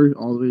November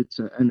all the way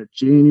to end of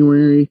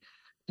January,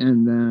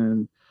 and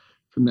then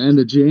from the end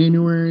of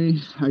January,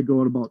 I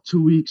go out about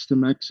 2 weeks to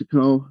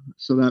Mexico,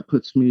 so that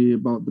puts me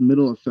about the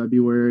middle of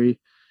February,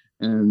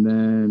 and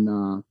then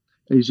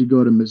I usually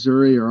go to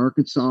Missouri or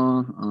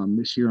Arkansas.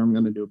 This year I'm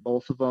going to do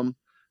both of them.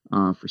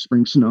 for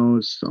spring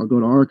snows. I'll go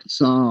to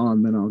Arkansas,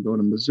 and then I'll go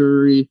to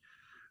Missouri.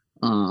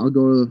 I'll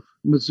go to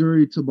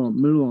Missouri to about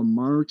middle of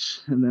March,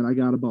 and then I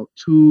got about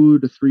 2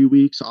 to 3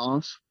 weeks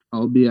off.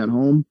 I'll be at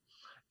home,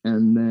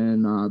 and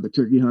then the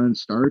turkey hunt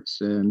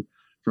starts. And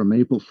from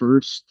April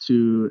 1st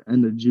to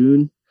end of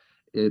June,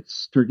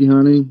 it's turkey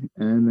hunting.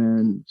 And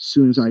then as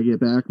soon as I get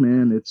back,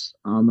 man, it's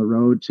on the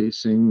road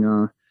chasing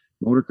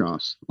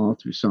motocross all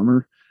through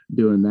summer,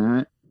 doing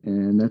that.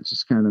 And that's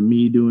just kind of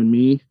me doing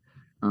me.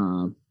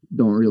 Don't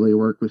really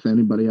work with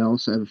anybody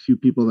else. I have a few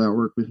people that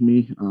work with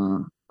me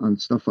on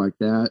stuff like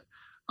that.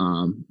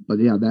 But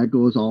yeah, that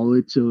goes all the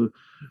way to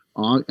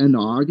end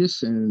of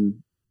August.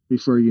 And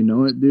before you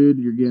know it, dude,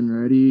 you're getting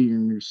ready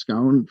and you're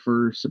scouting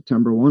for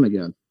September 1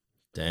 again.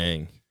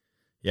 Dang.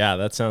 Yeah,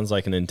 that sounds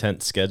like an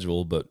intense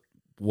schedule, but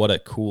what a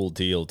cool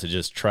deal to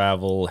just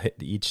travel, hit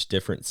each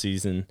different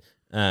season.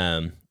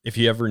 If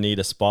you ever need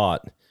a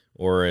spot,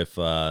 or if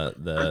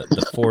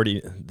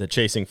the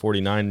Chasing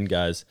 49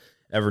 guys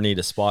ever need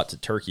a spot to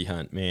turkey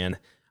hunt, man,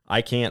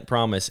 I can't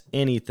promise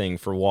anything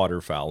for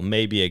waterfowl,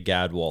 maybe a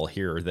gadwall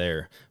here or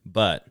there,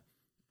 but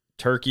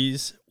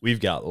turkeys, we've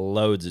got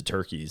loads of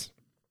turkeys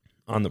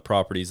on the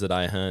properties that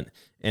I hunt.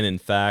 And in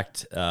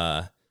fact,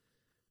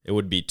 it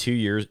would be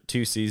 2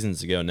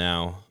 seasons ago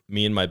now,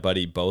 me and my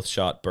buddy both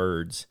shot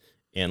birds,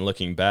 and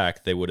looking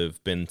back, they would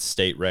have been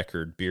state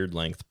record beard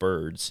length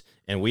birds.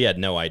 And we had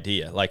no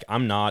idea. Like,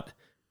 I'm not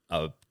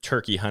a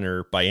turkey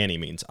hunter by any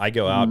means. I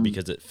go out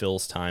because it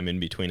fills time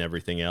in between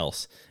everything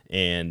else.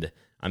 And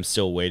I'm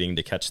still waiting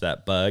to catch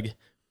that bug,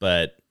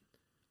 but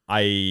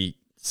I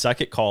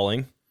suck at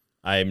calling.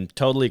 I'm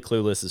totally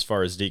clueless as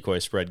far as decoy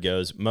spread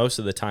goes. Most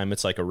of the time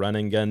it's like a run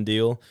and gun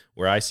deal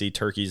where I see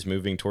turkeys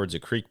moving towards a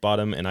creek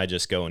bottom and I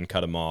just go and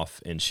cut them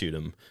off and shoot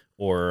them.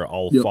 Or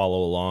I'll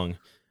follow along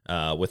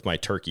with my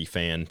turkey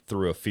fan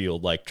through a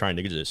field, like trying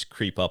to just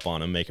creep up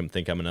on them, make them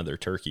think I'm another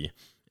turkey.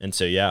 And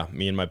so, yeah,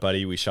 me and my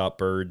buddy, we shot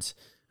birds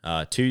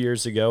 2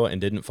 years ago and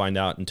didn't find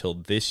out until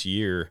this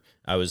year.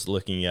 I was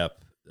looking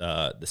up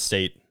the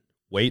state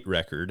weight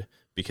record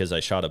because I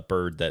shot a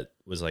bird that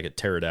was like a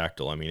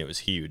pterodactyl. I mean, it was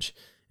huge.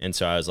 And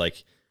so I was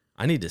like,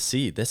 I need to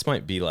see, this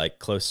might be like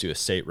close to a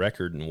state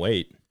record in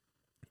weight.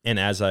 And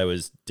as I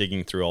was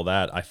digging through all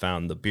that, I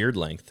found the beard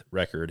length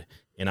record,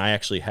 and I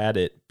actually had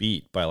it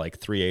beat by like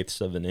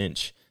 3/8 of an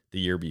inch the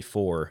year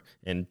before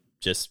and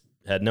just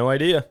had no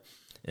idea.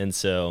 And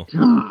so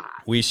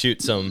we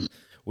shoot some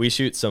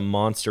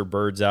monster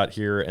birds out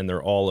here, and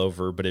they're all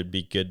over, but it'd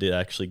be good to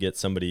actually get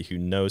somebody who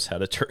knows how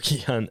to turkey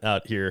hunt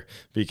out here,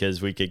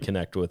 because we could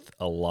connect with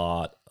a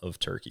lot of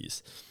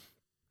turkeys.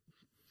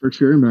 For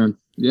sure, man.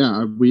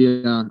 Yeah,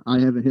 I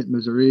haven't hit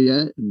Missouri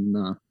yet, and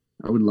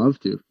I would love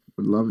to.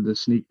 Would love to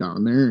sneak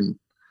down there and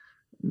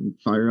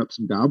fire up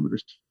some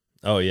gobblers.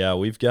 Oh yeah,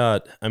 I've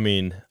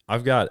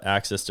got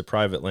access to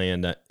private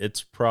land.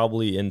 It's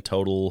probably in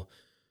total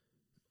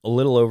a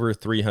little over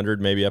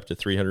 300, maybe up to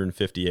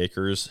 350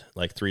 acres,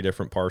 like 3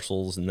 different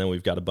parcels. And then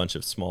we've got a bunch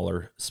of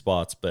smaller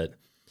spots. But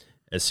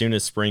as soon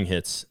as spring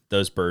hits,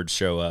 those birds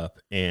show up,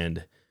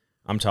 and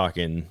I'm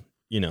talking,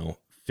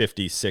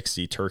 50,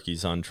 60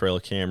 turkeys on trail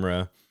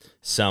camera,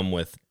 some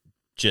with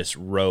just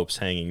ropes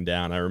hanging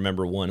down. I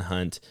remember one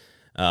hunt,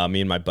 me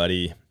and my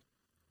buddy,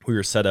 we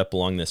were set up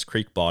along this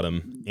creek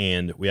bottom,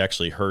 and we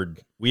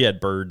had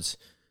birds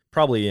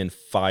probably in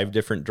 5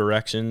 different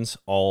directions,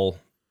 all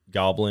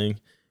gobbling.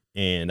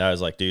 And I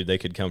was like, dude, they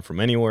could come from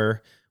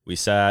anywhere. We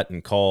sat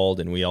and called,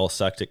 and we all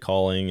sucked at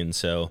calling. And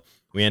so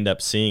we end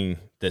up seeing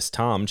this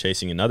tom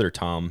chasing another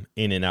tom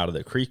in and out of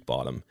the creek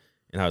bottom.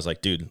 And I was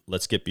like, dude,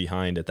 let's get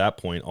behind. At that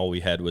point, all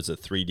we had was a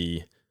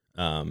 3D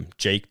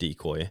Jake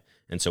decoy.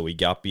 And so we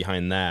got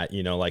behind that,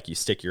 like you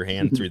stick your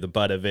hand through the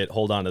butt of it,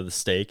 hold on to the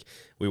stake.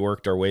 We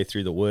worked our way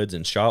through the woods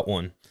and shot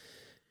one.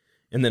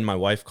 And then my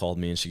wife called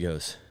me and she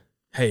goes,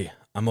 hey,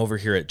 I'm over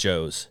here at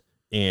Joe's,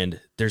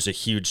 and there's a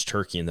huge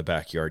turkey in the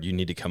backyard. You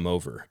need to come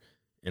over.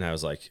 And I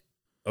was like,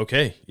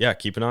 okay, yeah,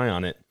 keep an eye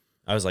on it.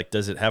 I was like,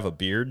 does it have a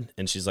beard?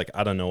 And she's like,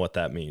 I don't know what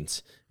that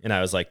means. And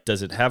I was like,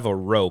 does it have a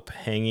rope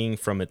hanging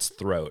from its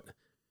throat?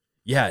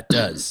 Yeah, it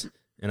does.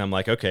 And I'm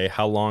like, okay,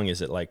 how long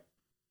is it? Like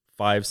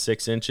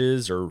 5-6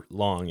 inches or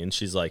long? And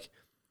she's like,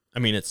 I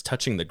mean, it's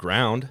touching the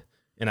ground.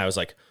 And I was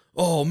like,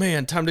 oh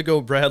man, time to go,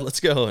 Brad, let's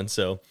go. And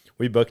so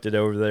we booked it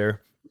over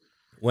there,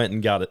 went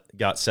and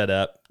got set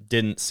up,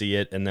 didn't see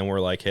it. And then we're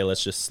like, hey,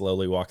 let's just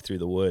slowly walk through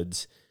the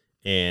woods.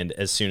 And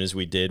as soon as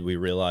we did, we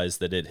realized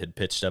that it had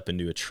pitched up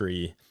into a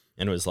tree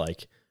and was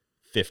like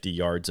 50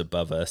 yards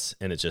above us,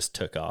 and it just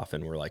took off.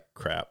 And we're like,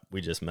 crap,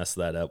 we just messed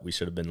that up. We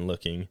should have been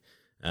looking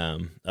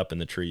up in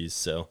the trees.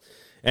 So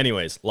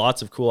anyways,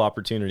 lots of cool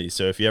opportunities.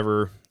 So if you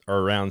ever are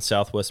around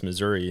Southwest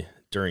Missouri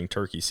during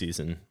turkey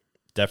season,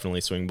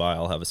 definitely swing by.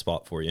 I'll have a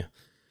spot for you.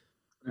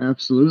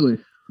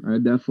 Absolutely. I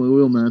definitely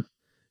will, man.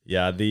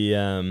 Yeah.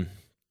 The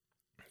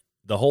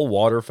whole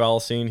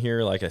waterfowl scene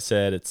here, like I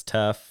said, it's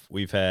tough.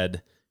 We've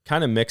had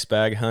kind of mixed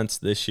bag hunts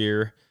this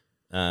year.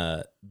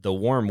 The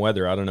warm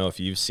weather, I don't know if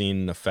you've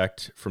seen an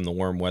effect from the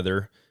warm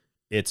weather.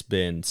 It's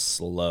been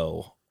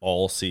slow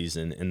all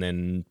season. And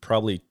then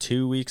probably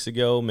 2 weeks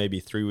ago,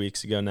 maybe 3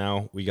 weeks ago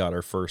now, we got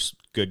our first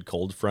good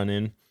cold front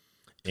in,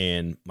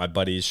 and my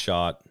buddies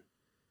shot,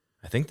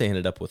 I think they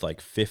ended up with like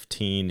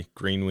 15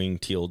 green wing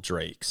teal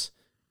drakes.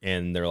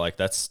 And they're like,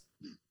 that's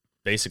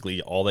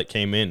basically all that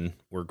came in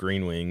were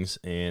green wings,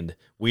 and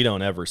we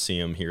don't ever see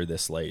them here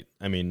this late.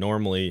 I mean,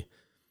 normally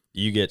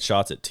you get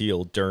shots at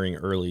teal during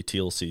early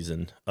teal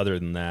season. Other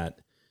than that,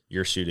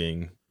 you're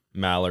shooting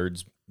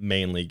mallards,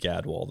 mainly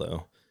gadwall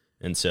though.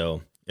 And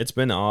so it's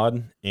been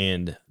odd,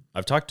 and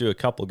I've talked to a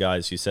couple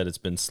guys who said it's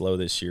been slow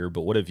this year,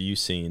 but what have you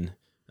seen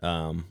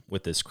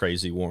with this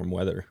crazy warm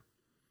weather?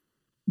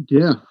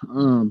 Yeah.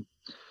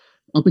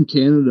 Up in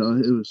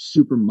Canada, it was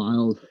super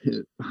mild.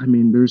 I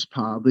mean, there's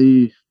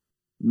probably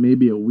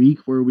maybe a week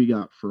where we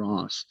got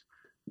frost,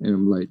 and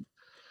I'm like,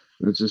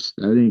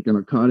 that ain't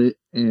gonna cut it.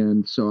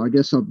 And so I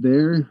guess up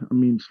there, I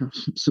mean, from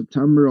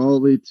September all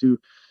the way to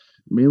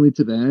mainly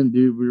to the end,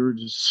 dude, we were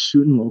just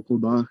shooting local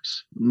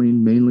ducks. I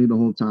mean, mainly the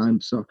whole time.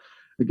 So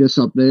I guess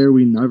up there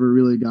we never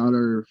really got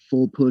our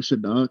full push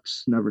of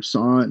ducks, never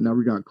saw it,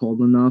 never got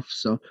cold enough.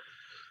 So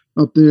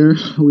up there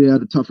we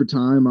had a tougher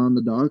time on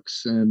the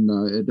ducks, and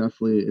it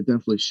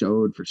definitely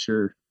showed for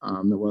sure.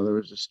 The weather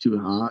was just too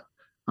hot.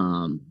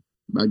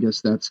 I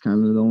guess that's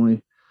kind of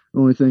the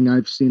only thing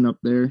I've seen up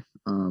there.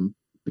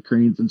 The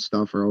cranes and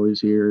stuff are always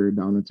here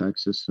down in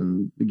Texas,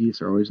 and the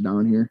geese are always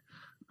down here.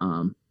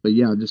 But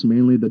yeah, just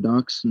mainly the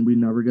ducks, and we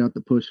never got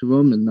the push of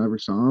them and never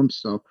saw them.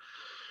 So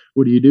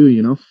what do,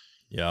 you know?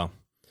 Yeah.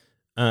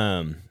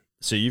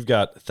 So you've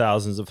got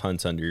thousands of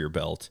hunts under your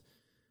belt.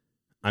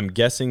 I'm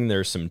guessing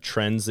there's some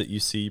trends that you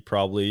see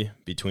probably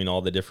between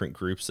all the different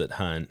groups that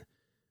hunt,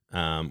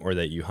 or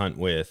that you hunt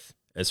with,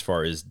 as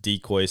far as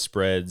decoy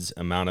spreads,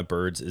 amount of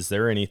birds. Is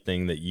there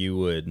anything that you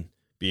would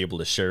be able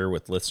to share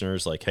with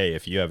listeners? Like, hey,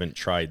 if you haven't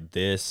tried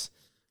this,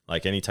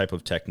 like any type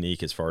of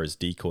technique as far as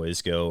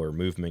decoys go or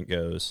movement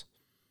goes?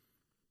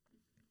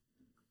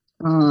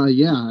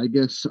 Yeah, I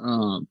guess,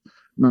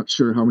 not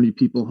sure how many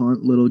people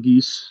hunt little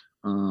geese,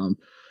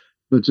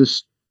 but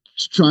just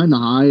trying to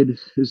hide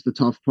is the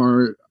tough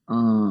part.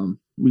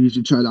 We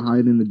usually try to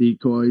hide in the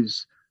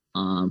decoys,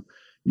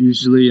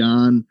 usually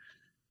on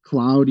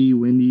cloudy,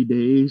 windy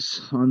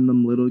days on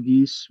them little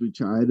geese. We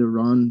try to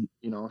run,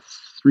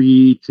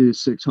 300 to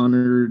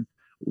 600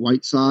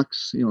 white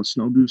socks,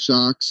 snow goose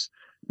socks.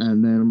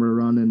 And then we're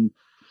running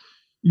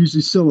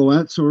usually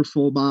silhouettes or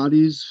full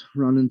bodies,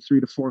 running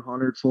 300 to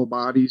 400 full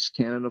bodies,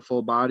 Canada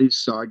full bodies.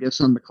 So I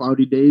guess on the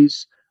cloudy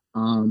days,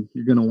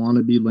 you're going to want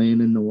to be laying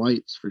in the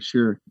whites for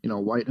sure.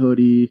 White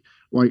hoodie,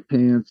 white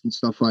pants and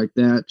stuff like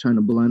that, trying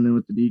to blend in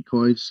with the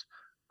decoys.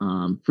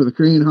 For the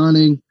crane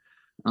hunting,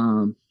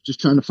 just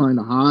trying to find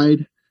a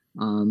hide.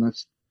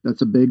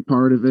 That's a big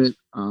part of it.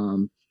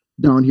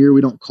 Down here,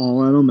 we don't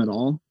call at them at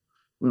all.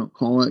 We don't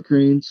call at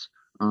cranes.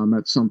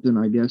 That's something,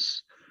 I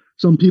guess,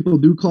 some people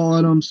do call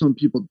at them, some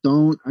people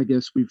don't. I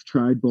guess we've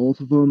tried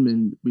both of them,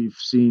 and we've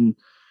seen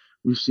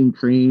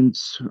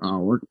cranes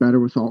work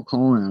better without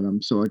calling at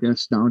them. So I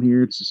guess down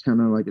here it's just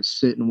kind of like a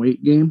sit and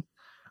wait game.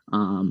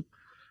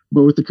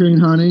 But with the crane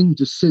hunting,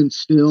 just sitting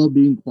still,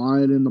 being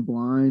quiet in the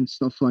blind,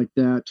 stuff like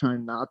that,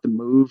 trying not to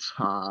move.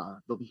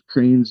 The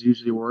cranes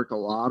usually work a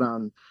lot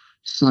on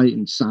sight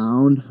and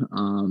sound.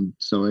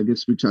 So I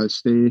guess we try to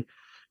stay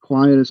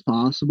quiet as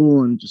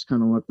possible and just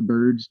kind of let the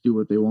birds do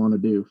what they want to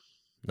do.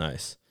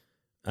 Nice.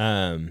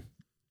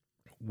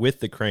 With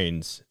the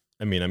cranes,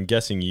 I mean, I'm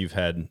guessing you've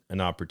had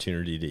an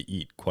opportunity to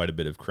eat quite a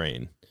bit of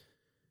crane.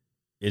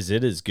 Is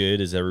it as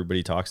good as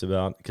everybody talks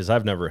about? Because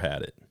I've never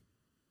had it.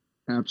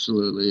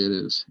 Absolutely, it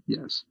is.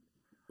 Yes.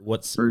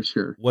 For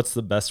sure. What's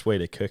the best way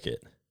to cook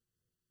it?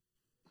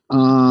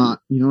 I'm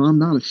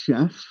not a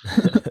chef.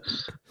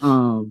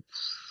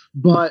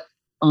 But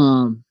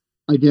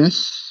I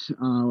guess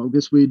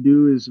what we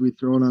do is we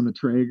throw it on the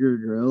Traeger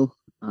grill.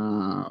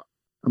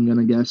 I'm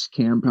gonna guess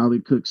Cam probably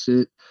cooks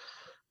it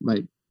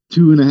like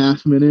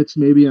 2.5 minutes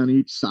maybe on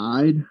each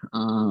side.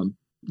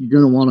 You're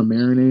gonna want to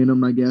marinate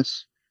them, I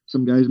guess.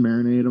 Some guys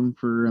marinate them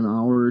for an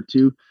hour or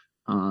two.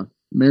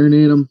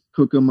 Marinate them,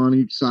 cook them on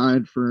each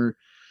side for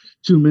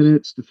 2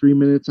 minutes to 3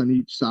 minutes on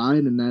each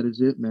side, and that is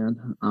it,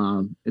 man.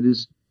 It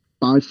is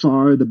by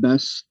far the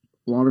best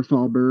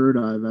waterfowl bird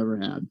I've ever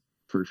had,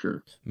 for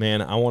sure.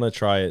 Man, I want to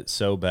try it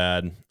so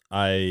bad.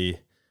 I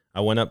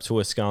went up to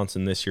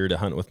Wisconsin this year to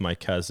hunt with my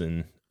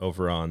cousin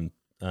over on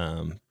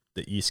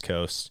the east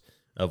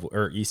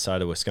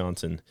side of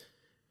Wisconsin.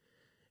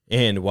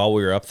 And while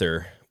we were up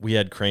there, we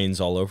had cranes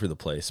all over the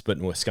place. But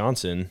in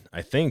Wisconsin,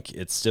 I think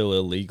it's still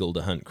illegal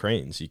to hunt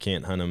cranes. You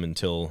can't hunt them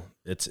until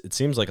it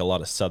seems like a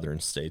lot of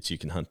southern states you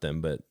can hunt them,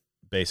 but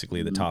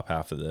basically the top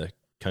half of the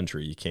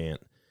country you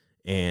can't.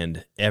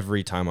 And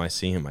every time I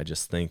see him, I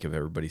just think of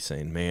everybody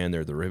saying, man,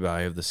 they're the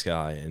ribeye of the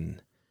sky.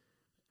 And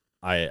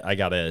I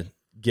got to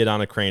get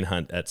on a crane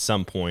hunt at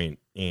some point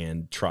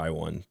and try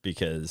one,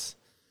 because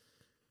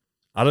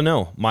I don't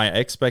know, my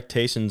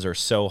expectations are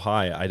so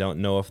high. I don't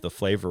know if the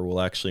flavor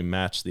will actually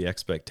match the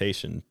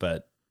expectation,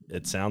 but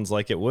it sounds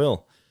like it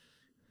will.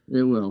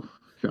 It will.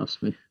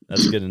 Trust me.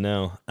 That's good to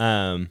know.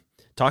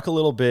 Talk a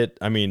little bit.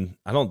 I mean,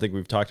 I don't think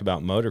we've talked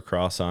about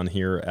motocross on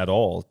here at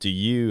all. Do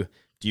you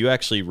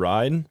actually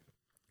ride,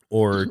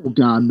 or Oh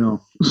God,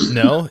 no.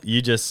 no?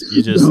 You just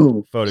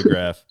No.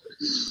 photograph.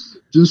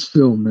 Just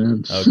film,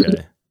 man.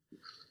 Okay.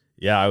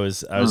 Yeah, I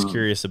was Um,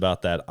 curious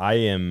about that.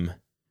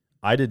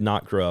 I did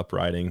not grow up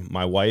riding.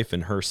 My wife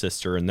and her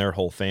sister and their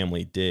whole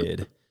family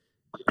did.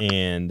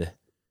 And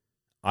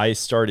I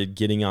started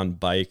getting on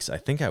bikes. I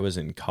think I was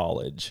in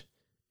college,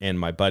 and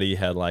my buddy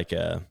had like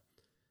a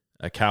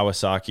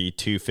Kawasaki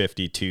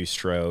 252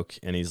 stroke,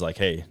 and he's like,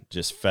 "Hey,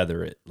 just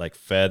feather it. Like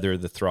feather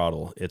the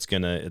throttle. It's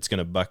going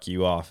to buck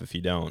you off if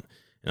you don't."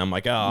 And I'm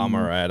like, "Oh, I'm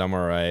all right. I'm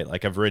all right."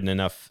 Like I've ridden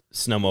enough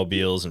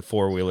snowmobiles and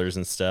four-wheelers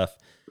and stuff.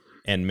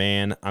 And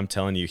man, I'm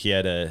telling you, he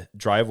had a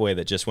driveway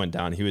that just went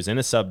down. He was in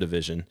a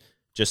subdivision,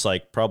 just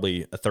like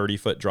probably a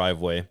 30-foot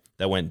driveway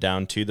that went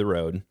down to the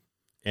road,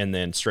 and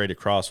then straight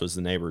across was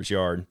the neighbor's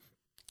yard.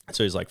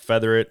 So he's like,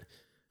 feather it,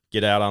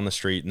 get out on the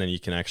street, and then you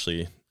can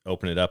actually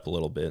open it up a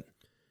little bit.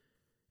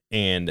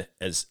 And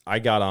as I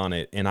got on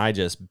it, and I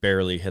just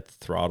barely hit the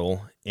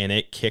throttle, and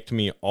it kicked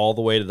me all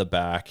the way to the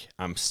back.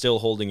 I'm still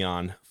holding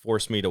on,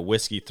 forced me to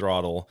whiskey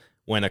throttle,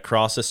 went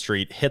across the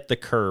street, hit the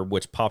curb,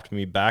 which popped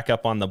me back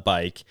up on the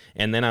bike.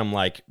 And then I'm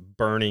like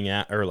burning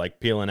out, or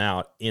like peeling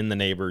out in the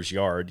neighbor's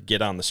yard,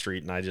 get on the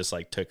street, and I just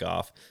like took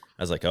off.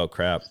 I was like, oh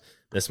crap,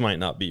 this might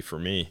not be for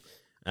me.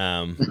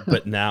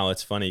 But now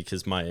it's funny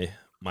because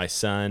my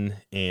son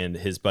and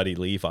his buddy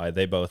Levi,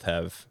 they both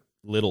have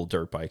little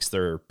dirt bikes.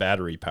 They're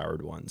battery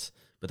powered ones,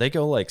 but they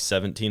go like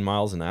 17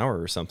 miles an hour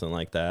or something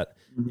like that.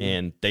 Mhm.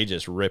 And they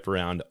just rip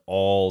around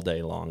all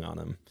day long on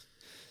them.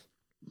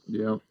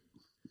 Yep.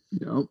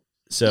 Yep.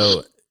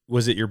 So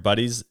was it your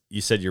buddies?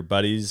 You said your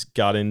buddies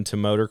got into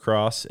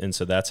motocross, and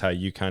so that's how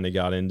you kind of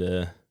got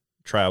into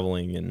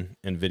traveling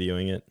and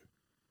videoing it.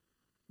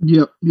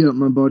 Yep. Yep.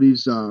 My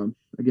buddies, I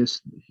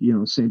guess,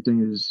 same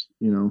thing as,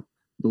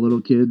 the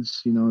little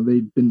kids,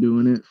 they've been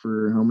doing it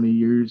for how many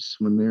years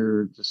when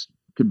they're just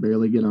could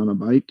barely get on a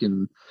bike,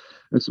 and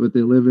that's what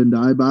they live and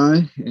die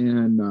by.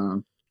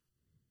 And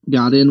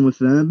got in with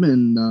them,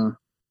 and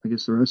I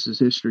guess the rest is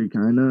history,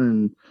 kind of,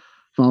 and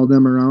followed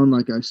them around,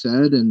 like I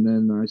said. And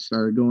then I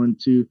started going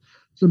to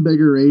some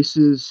bigger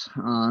races.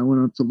 I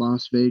went up to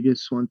Las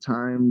Vegas one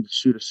time to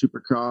shoot a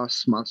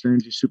Supercross, Monster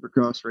Energy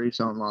Supercross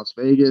race out in Las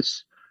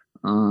Vegas.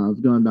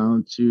 I've gone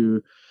down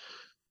to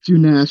a few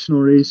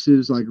national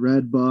races like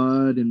Red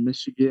Bud in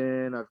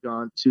Michigan. I've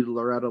gone to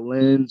Loretta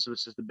Lynn's,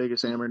 which is the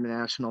biggest amateur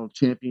national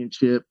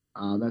championship.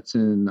 That's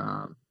in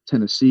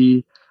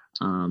Tennessee.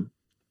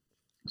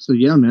 So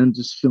yeah, man,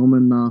 just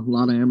filming a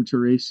lot of amateur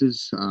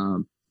races,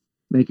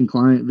 making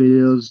client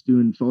videos,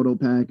 doing photo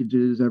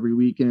packages every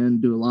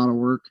weekend, do a lot of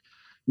work.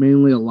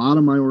 Mainly a lot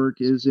of my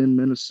work is in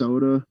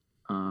Minnesota,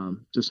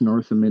 just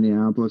north of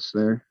Minneapolis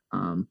there.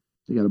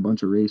 We got a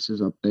bunch of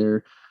races up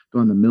there,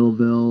 going to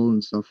Millville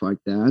and stuff like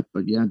that.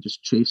 But yeah,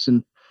 just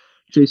chasing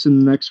the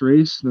next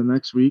race the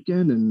next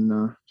weekend,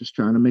 and just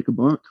trying to make a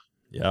buck.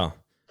 Yeah.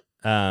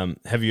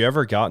 Have you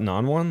ever gotten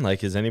on one?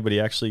 Like, has anybody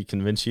actually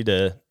convinced you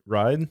to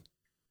ride?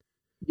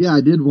 Yeah,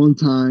 I did one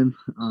time.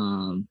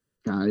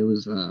 It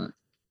was a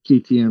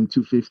KTM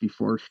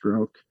 254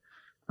 stroke.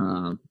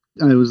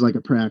 It was like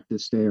a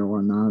practice day or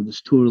whatnot,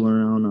 just tooling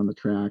around on the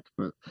track.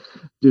 But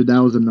dude,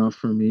 that was enough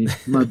for me.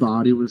 My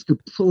body was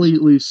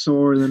completely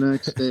sore the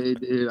next day,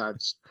 dude.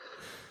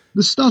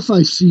 The stuff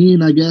I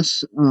seen, I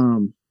guess,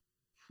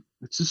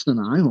 it's just an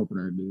eye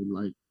opener, dude.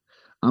 Like,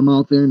 I'm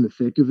out there in the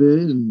thick of it,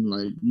 and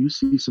like you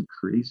see some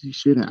crazy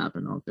shit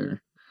happen out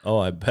there. Oh,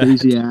 I bet.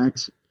 Crazy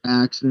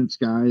accidents,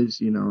 guys,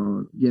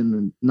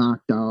 getting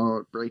knocked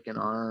out, breaking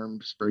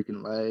arms,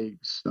 breaking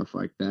legs, stuff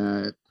like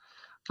that.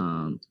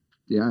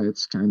 Yeah,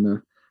 it's kind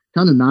of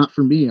not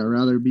for me. I'd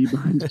rather be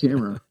behind the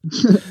camera.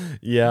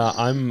 Yeah,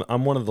 I'm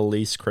one of the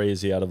least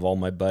crazy out of all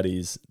my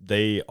buddies.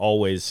 They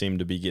always seem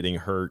to be getting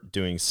hurt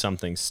doing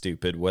something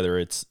stupid, whether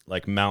it's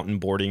like mountain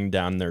boarding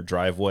down their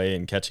driveway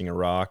and catching a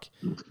rock,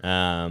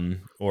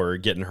 or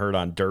getting hurt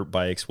on dirt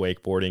bikes,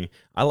 wakeboarding.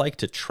 I like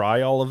to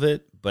try all of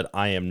it, but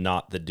I am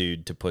not the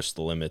dude to push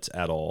the limits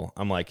at all.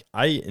 I'm like,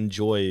 I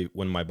enjoy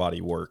when my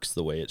body works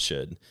the way it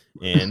should.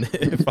 And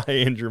if I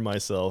injure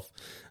myself,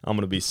 I'm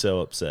going to be so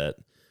upset.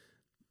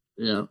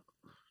 Yeah.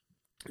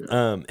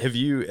 Have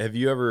you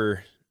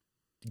ever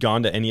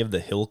gone to any of the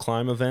hill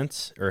climb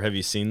events, or have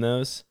you seen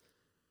those?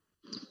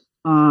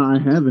 I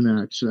haven't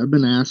actually. I've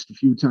been asked a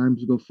few times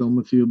to go film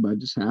a few, but I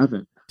just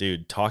haven't.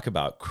 Dude, talk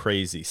about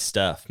crazy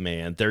stuff,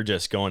 man. They're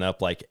just going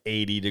up like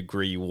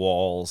 80-degree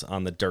walls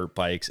on the dirt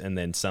bikes, and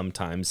then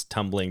sometimes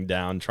tumbling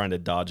down, trying to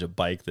dodge a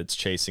bike that's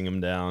chasing them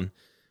down.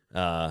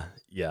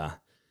 Yeah.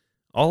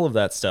 All of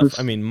that stuff.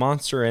 I mean,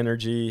 Monster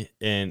Energy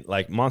and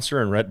like Monster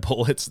and Red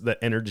Bull, it's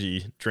the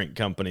energy drink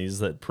companies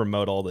that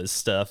promote all this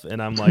stuff.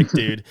 And I'm like,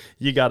 dude,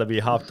 you got to be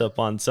hopped up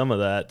on some of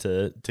that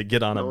to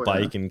get on a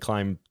bike and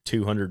climb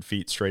 200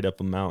 feet straight up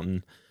a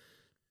mountain.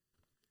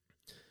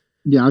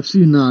 Yeah, I've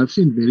seen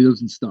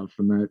videos and stuff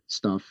from that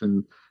stuff,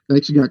 and they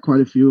actually got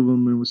quite a few of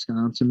them in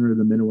Wisconsin or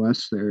the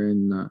Midwest there.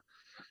 And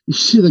you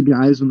see the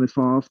guys when they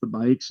fall off the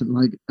bikes and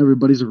like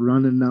everybody's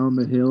running down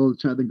the hill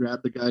trying to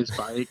grab the guy's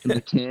bike and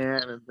they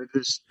can't and they're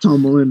just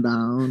tumbling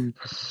down.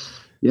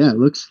 Yeah, it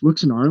looks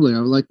gnarly. I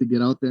would like to get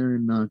out there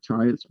and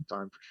try it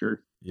sometime for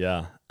sure.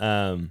 Yeah.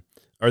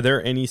 Are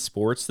there any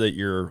sports that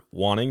you're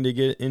wanting to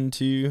get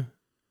into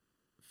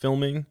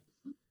filming,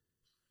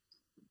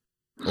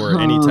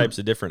 or any types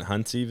of different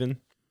hunts even?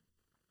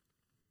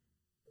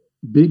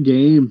 Big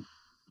game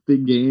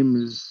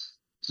is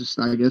just,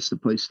 I guess, the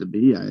place to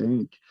be. I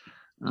think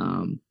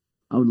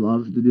I would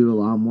love to do a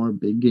lot more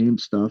big game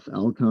stuff,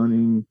 elk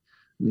hunting,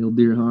 mule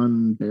deer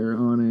hunting, bear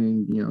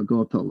hunting,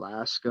 go up to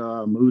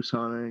Alaska, moose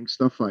hunting,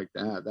 stuff like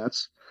that.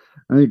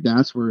 I think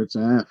that's where it's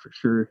at for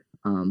sure.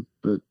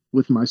 But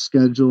with my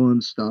schedule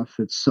and stuff,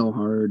 it's so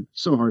hard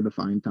to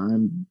find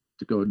time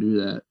to go do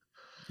that.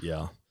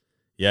 Yeah.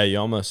 Yeah. You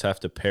almost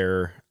have to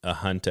pair a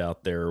hunt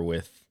out there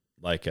with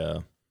like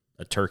a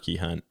turkey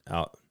hunt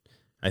out.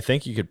 I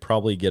think you could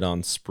probably get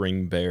on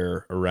spring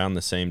bear around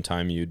the same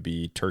time you'd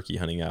be turkey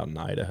hunting out in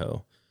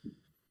Idaho.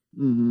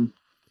 Mm-hmm.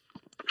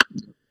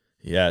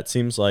 Yeah. It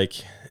seems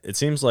like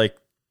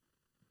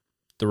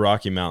the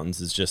Rocky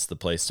Mountains is just the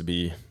place to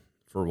be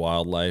for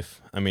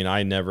wildlife. I mean,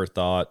 I never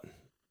thought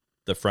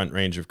the Front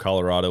Range of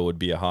Colorado would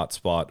be a hot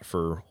spot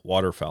for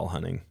waterfowl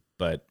hunting,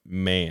 but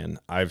man,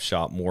 I've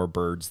shot more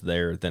birds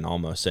there than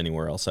almost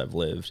anywhere else I've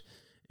lived.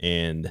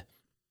 And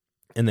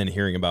then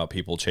hearing about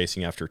people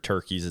chasing after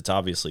turkeys, it's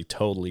obviously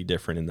totally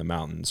different in the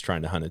mountains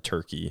trying to hunt a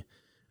turkey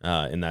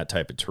in that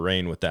type of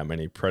terrain with that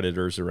many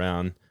predators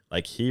around.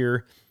 Like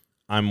here,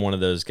 I'm one of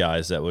those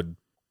guys that would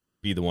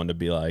be the one to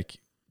be like,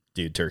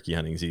 dude, turkey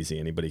hunting's easy.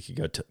 Anybody could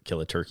go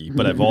kill a turkey.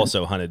 But I've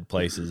also hunted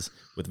places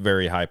with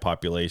very high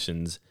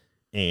populations,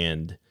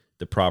 and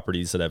the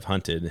properties that I've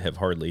hunted have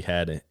hardly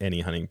had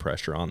any hunting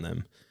pressure on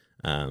them.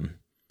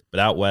 But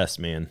out west,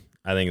 man,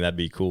 I think that'd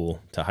be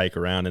cool to hike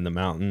around in the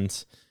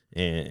mountains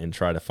and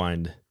try to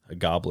find a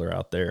gobbler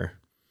out there.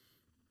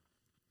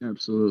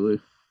 Absolutely.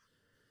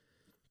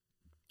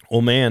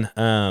 Well, man,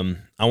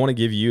 I want to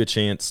give you a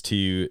chance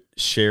to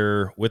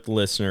share with the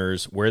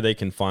listeners where they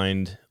can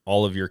find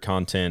all of your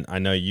content. I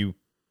know you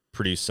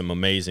produce some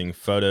amazing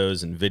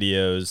photos and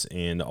videos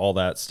and all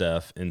that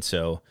stuff. And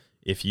so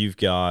if you've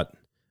got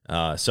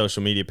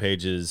social media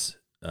pages,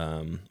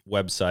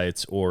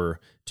 websites, or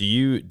do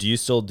you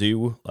still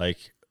do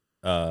like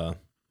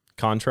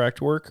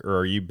contract work, or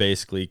are you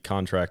basically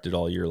contracted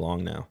all year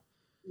long now?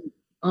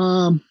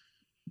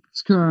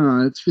 It's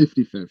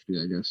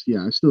 50-50, I guess.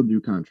 Yeah, I still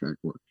do contract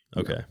work.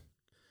 Okay.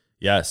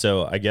 Yeah.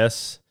 So I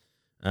guess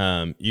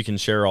you can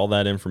share all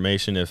that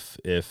information if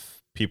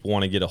people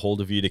want to get a hold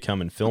of you to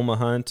come and film a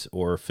hunt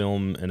or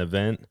film an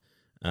event,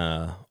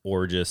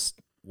 or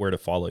just where to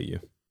follow you.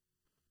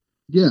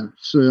 Yeah.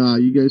 So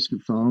you guys can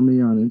follow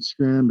me on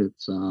Instagram.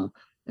 It's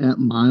at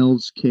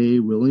Miles K.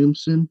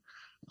 Williamson.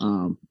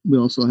 We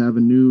also have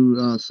a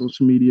new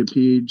social media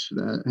page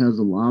that has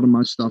a lot of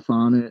my stuff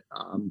on it.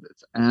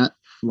 It's at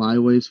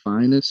Flyways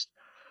Finest.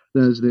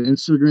 That is the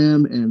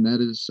Instagram, and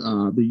that is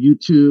the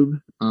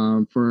YouTube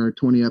for our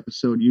 20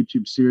 episode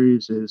YouTube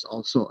series is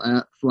also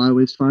at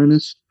Flyways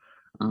Finest.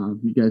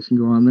 You guys can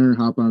go on there,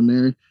 hop on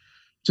there,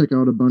 check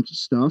out a bunch of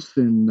stuff,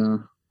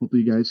 and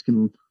hopefully you guys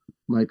can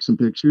like some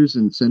pictures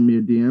and send me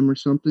a DM or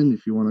something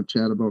if you want to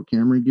chat about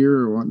camera gear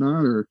or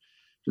whatnot, or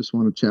just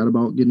want to chat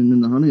about getting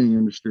in the hunting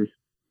industry.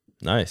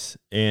 Nice.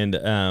 And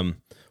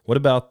what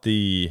about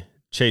the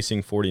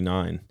Chasing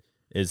 49?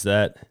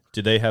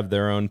 Do they have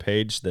their own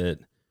page that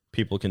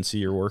people can see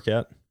your work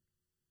at?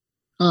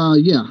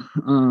 Yeah.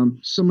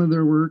 Some of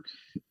their work,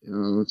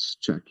 let's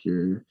check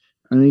here.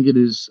 I think it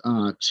is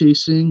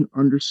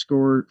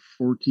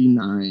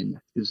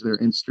chasing_49 is their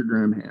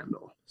Instagram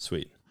handle.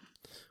 Sweet.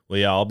 Well,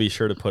 yeah, I'll be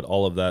sure to put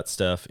all of that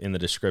stuff in the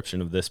description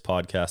of this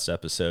podcast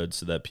episode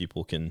so that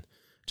people can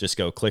just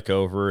go click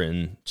over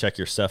and check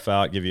your stuff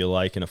out, give you a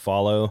like and a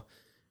follow.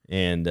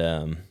 And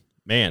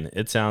man,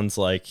 it sounds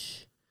like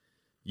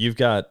you've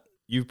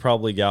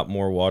probably got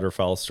more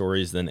waterfowl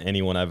stories than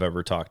anyone I've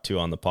ever talked to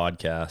on the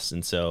podcast.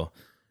 And so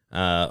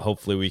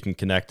hopefully we can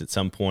connect at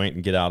some point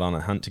and get out on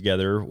a hunt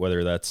together,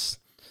 whether that's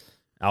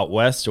out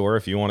west or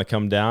if you want to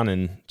come down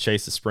and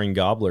chase a spring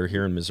gobbler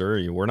here in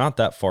Missouri. We're not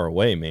that far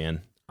away,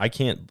 man. I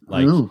can't,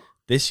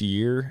 this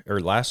year or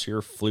last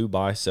year flew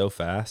by so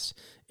fast,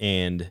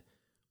 and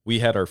we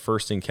had our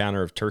first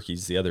encounter of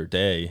turkeys the other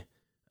day.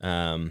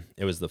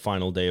 It was the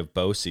final day of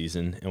bow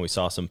season, and we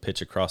saw some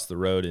pitch across the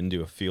road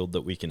into a field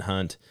that we can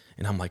hunt.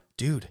 And I'm like,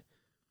 dude,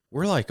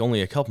 we're like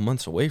only a couple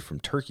months away from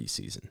turkey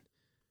season.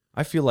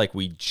 I feel like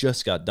we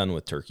just got done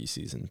with turkey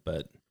season,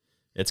 but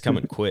it's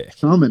coming quick.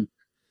 It's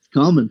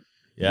coming.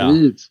 Yeah.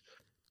 It is.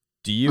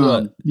 Do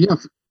you, yeah.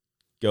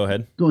 Go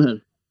ahead.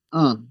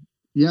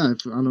 Yeah.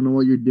 I don't know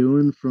what you're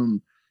doing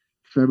from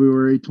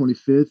February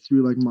 25th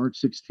through like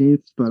March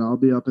 16th, but I'll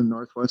be up in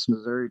Northwest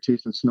Missouri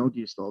chasing snow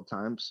geese all the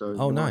time. So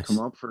nice. Come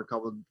up for a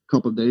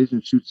couple of days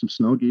and shoot some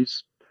snow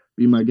geese.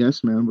 Be my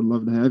guest, man. Would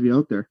love to have you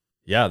out there.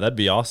 Yeah, that'd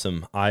be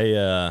awesome.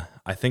 I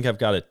think I've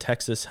got a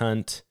Texas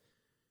hunt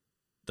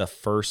the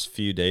first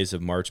few days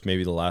of March,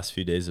 maybe the last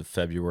few days of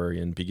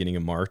February and beginning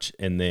of March.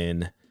 And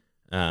then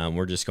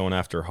we're just going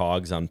after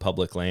hogs on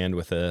public land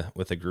with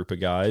a group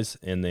of guys.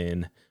 And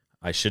then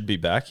I should be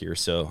back here.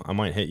 So I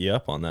might hit you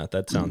up on that.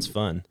 That sounds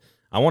fun.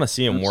 I want to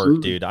see them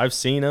work, dude. I've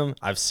seen them.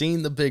 I've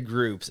seen the big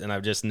groups, and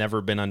I've just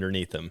never been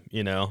underneath them,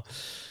 you know?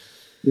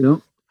 Yep.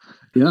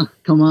 Yeah.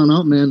 Come on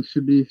out, man.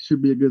 Should be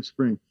a good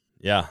spring.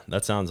 Yeah,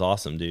 that sounds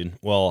awesome, dude.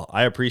 Well,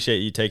 I appreciate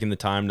you taking the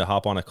time to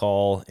hop on a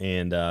call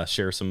and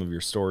share some of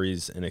your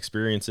stories and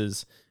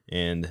experiences.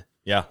 And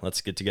yeah, let's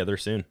get together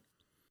soon.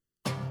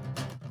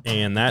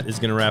 And that is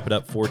going to wrap it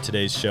up for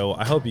today's show.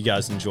 I hope you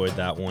guys enjoyed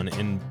that one.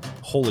 And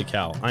holy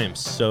cow, I am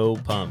so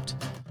pumped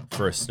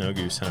for a snow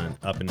goose hunt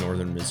up in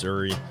northern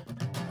Missouri.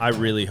 I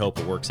really hope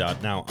it works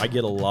out. Now, I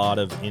get a lot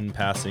of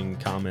in-passing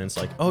comments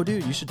like, oh,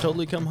 dude, you should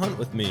totally come hunt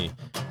with me.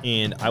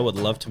 And I would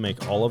love to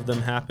make all of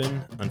them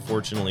happen.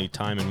 Unfortunately,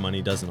 time and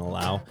money doesn't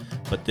allow.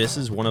 But this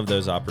is one of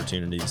those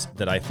opportunities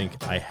that I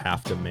think I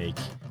have to make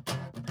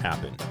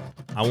happen.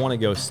 I want to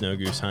go snow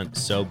goose hunt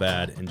so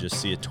bad and just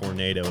see a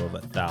tornado of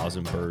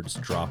 1,000 birds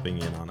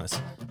dropping in on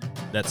us.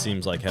 That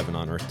seems like heaven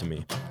on earth to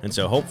me. And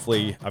so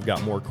hopefully I've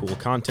got more cool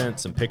content,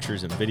 some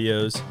pictures and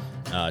videos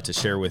to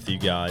share with you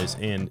guys.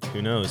 And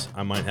who knows,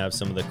 I might have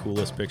some of the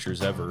coolest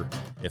pictures ever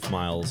if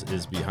Miles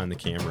is behind the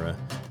camera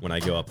when I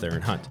go up there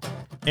and hunt.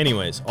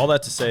 Anyways, all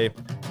that to say,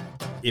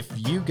 if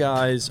you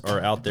guys are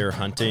out there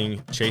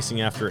hunting,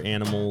 chasing after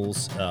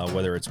animals,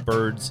 whether it's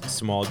birds,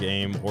 small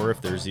game, or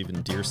if there's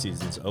even deer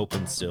seasons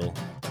open still,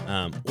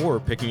 or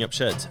picking up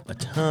sheds, a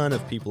ton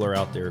of people are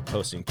out there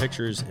posting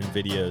pictures and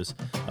videos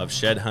of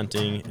shed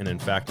hunting. And in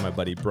fact, my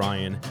buddy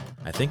Brian,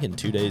 I think in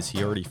 2 days,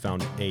 he already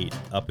found 8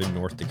 up in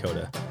North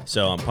Dakota.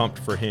 So I'm pumped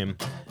for him.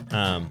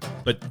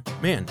 But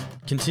man,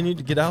 continue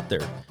to get out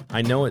there.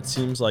 I know it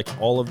seems like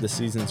all of the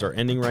seasons are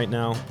ending right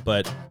now,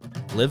 but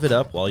live it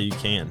up while you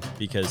can,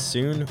 because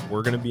soon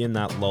we're going to be in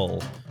that lull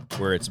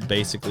where it's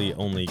basically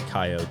only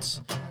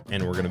coyotes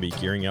and we're going to be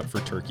gearing up for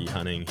turkey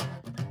hunting.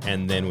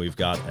 And then we've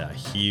got a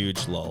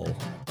huge lull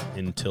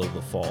until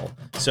the fall.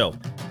 So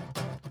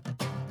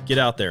get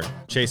out there,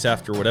 chase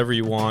after whatever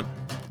you want,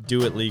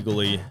 do it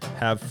legally,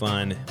 have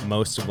fun.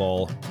 Most of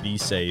all, be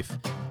safe.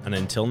 And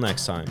until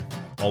next time,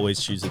 always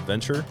choose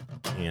adventure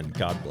and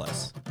God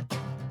bless.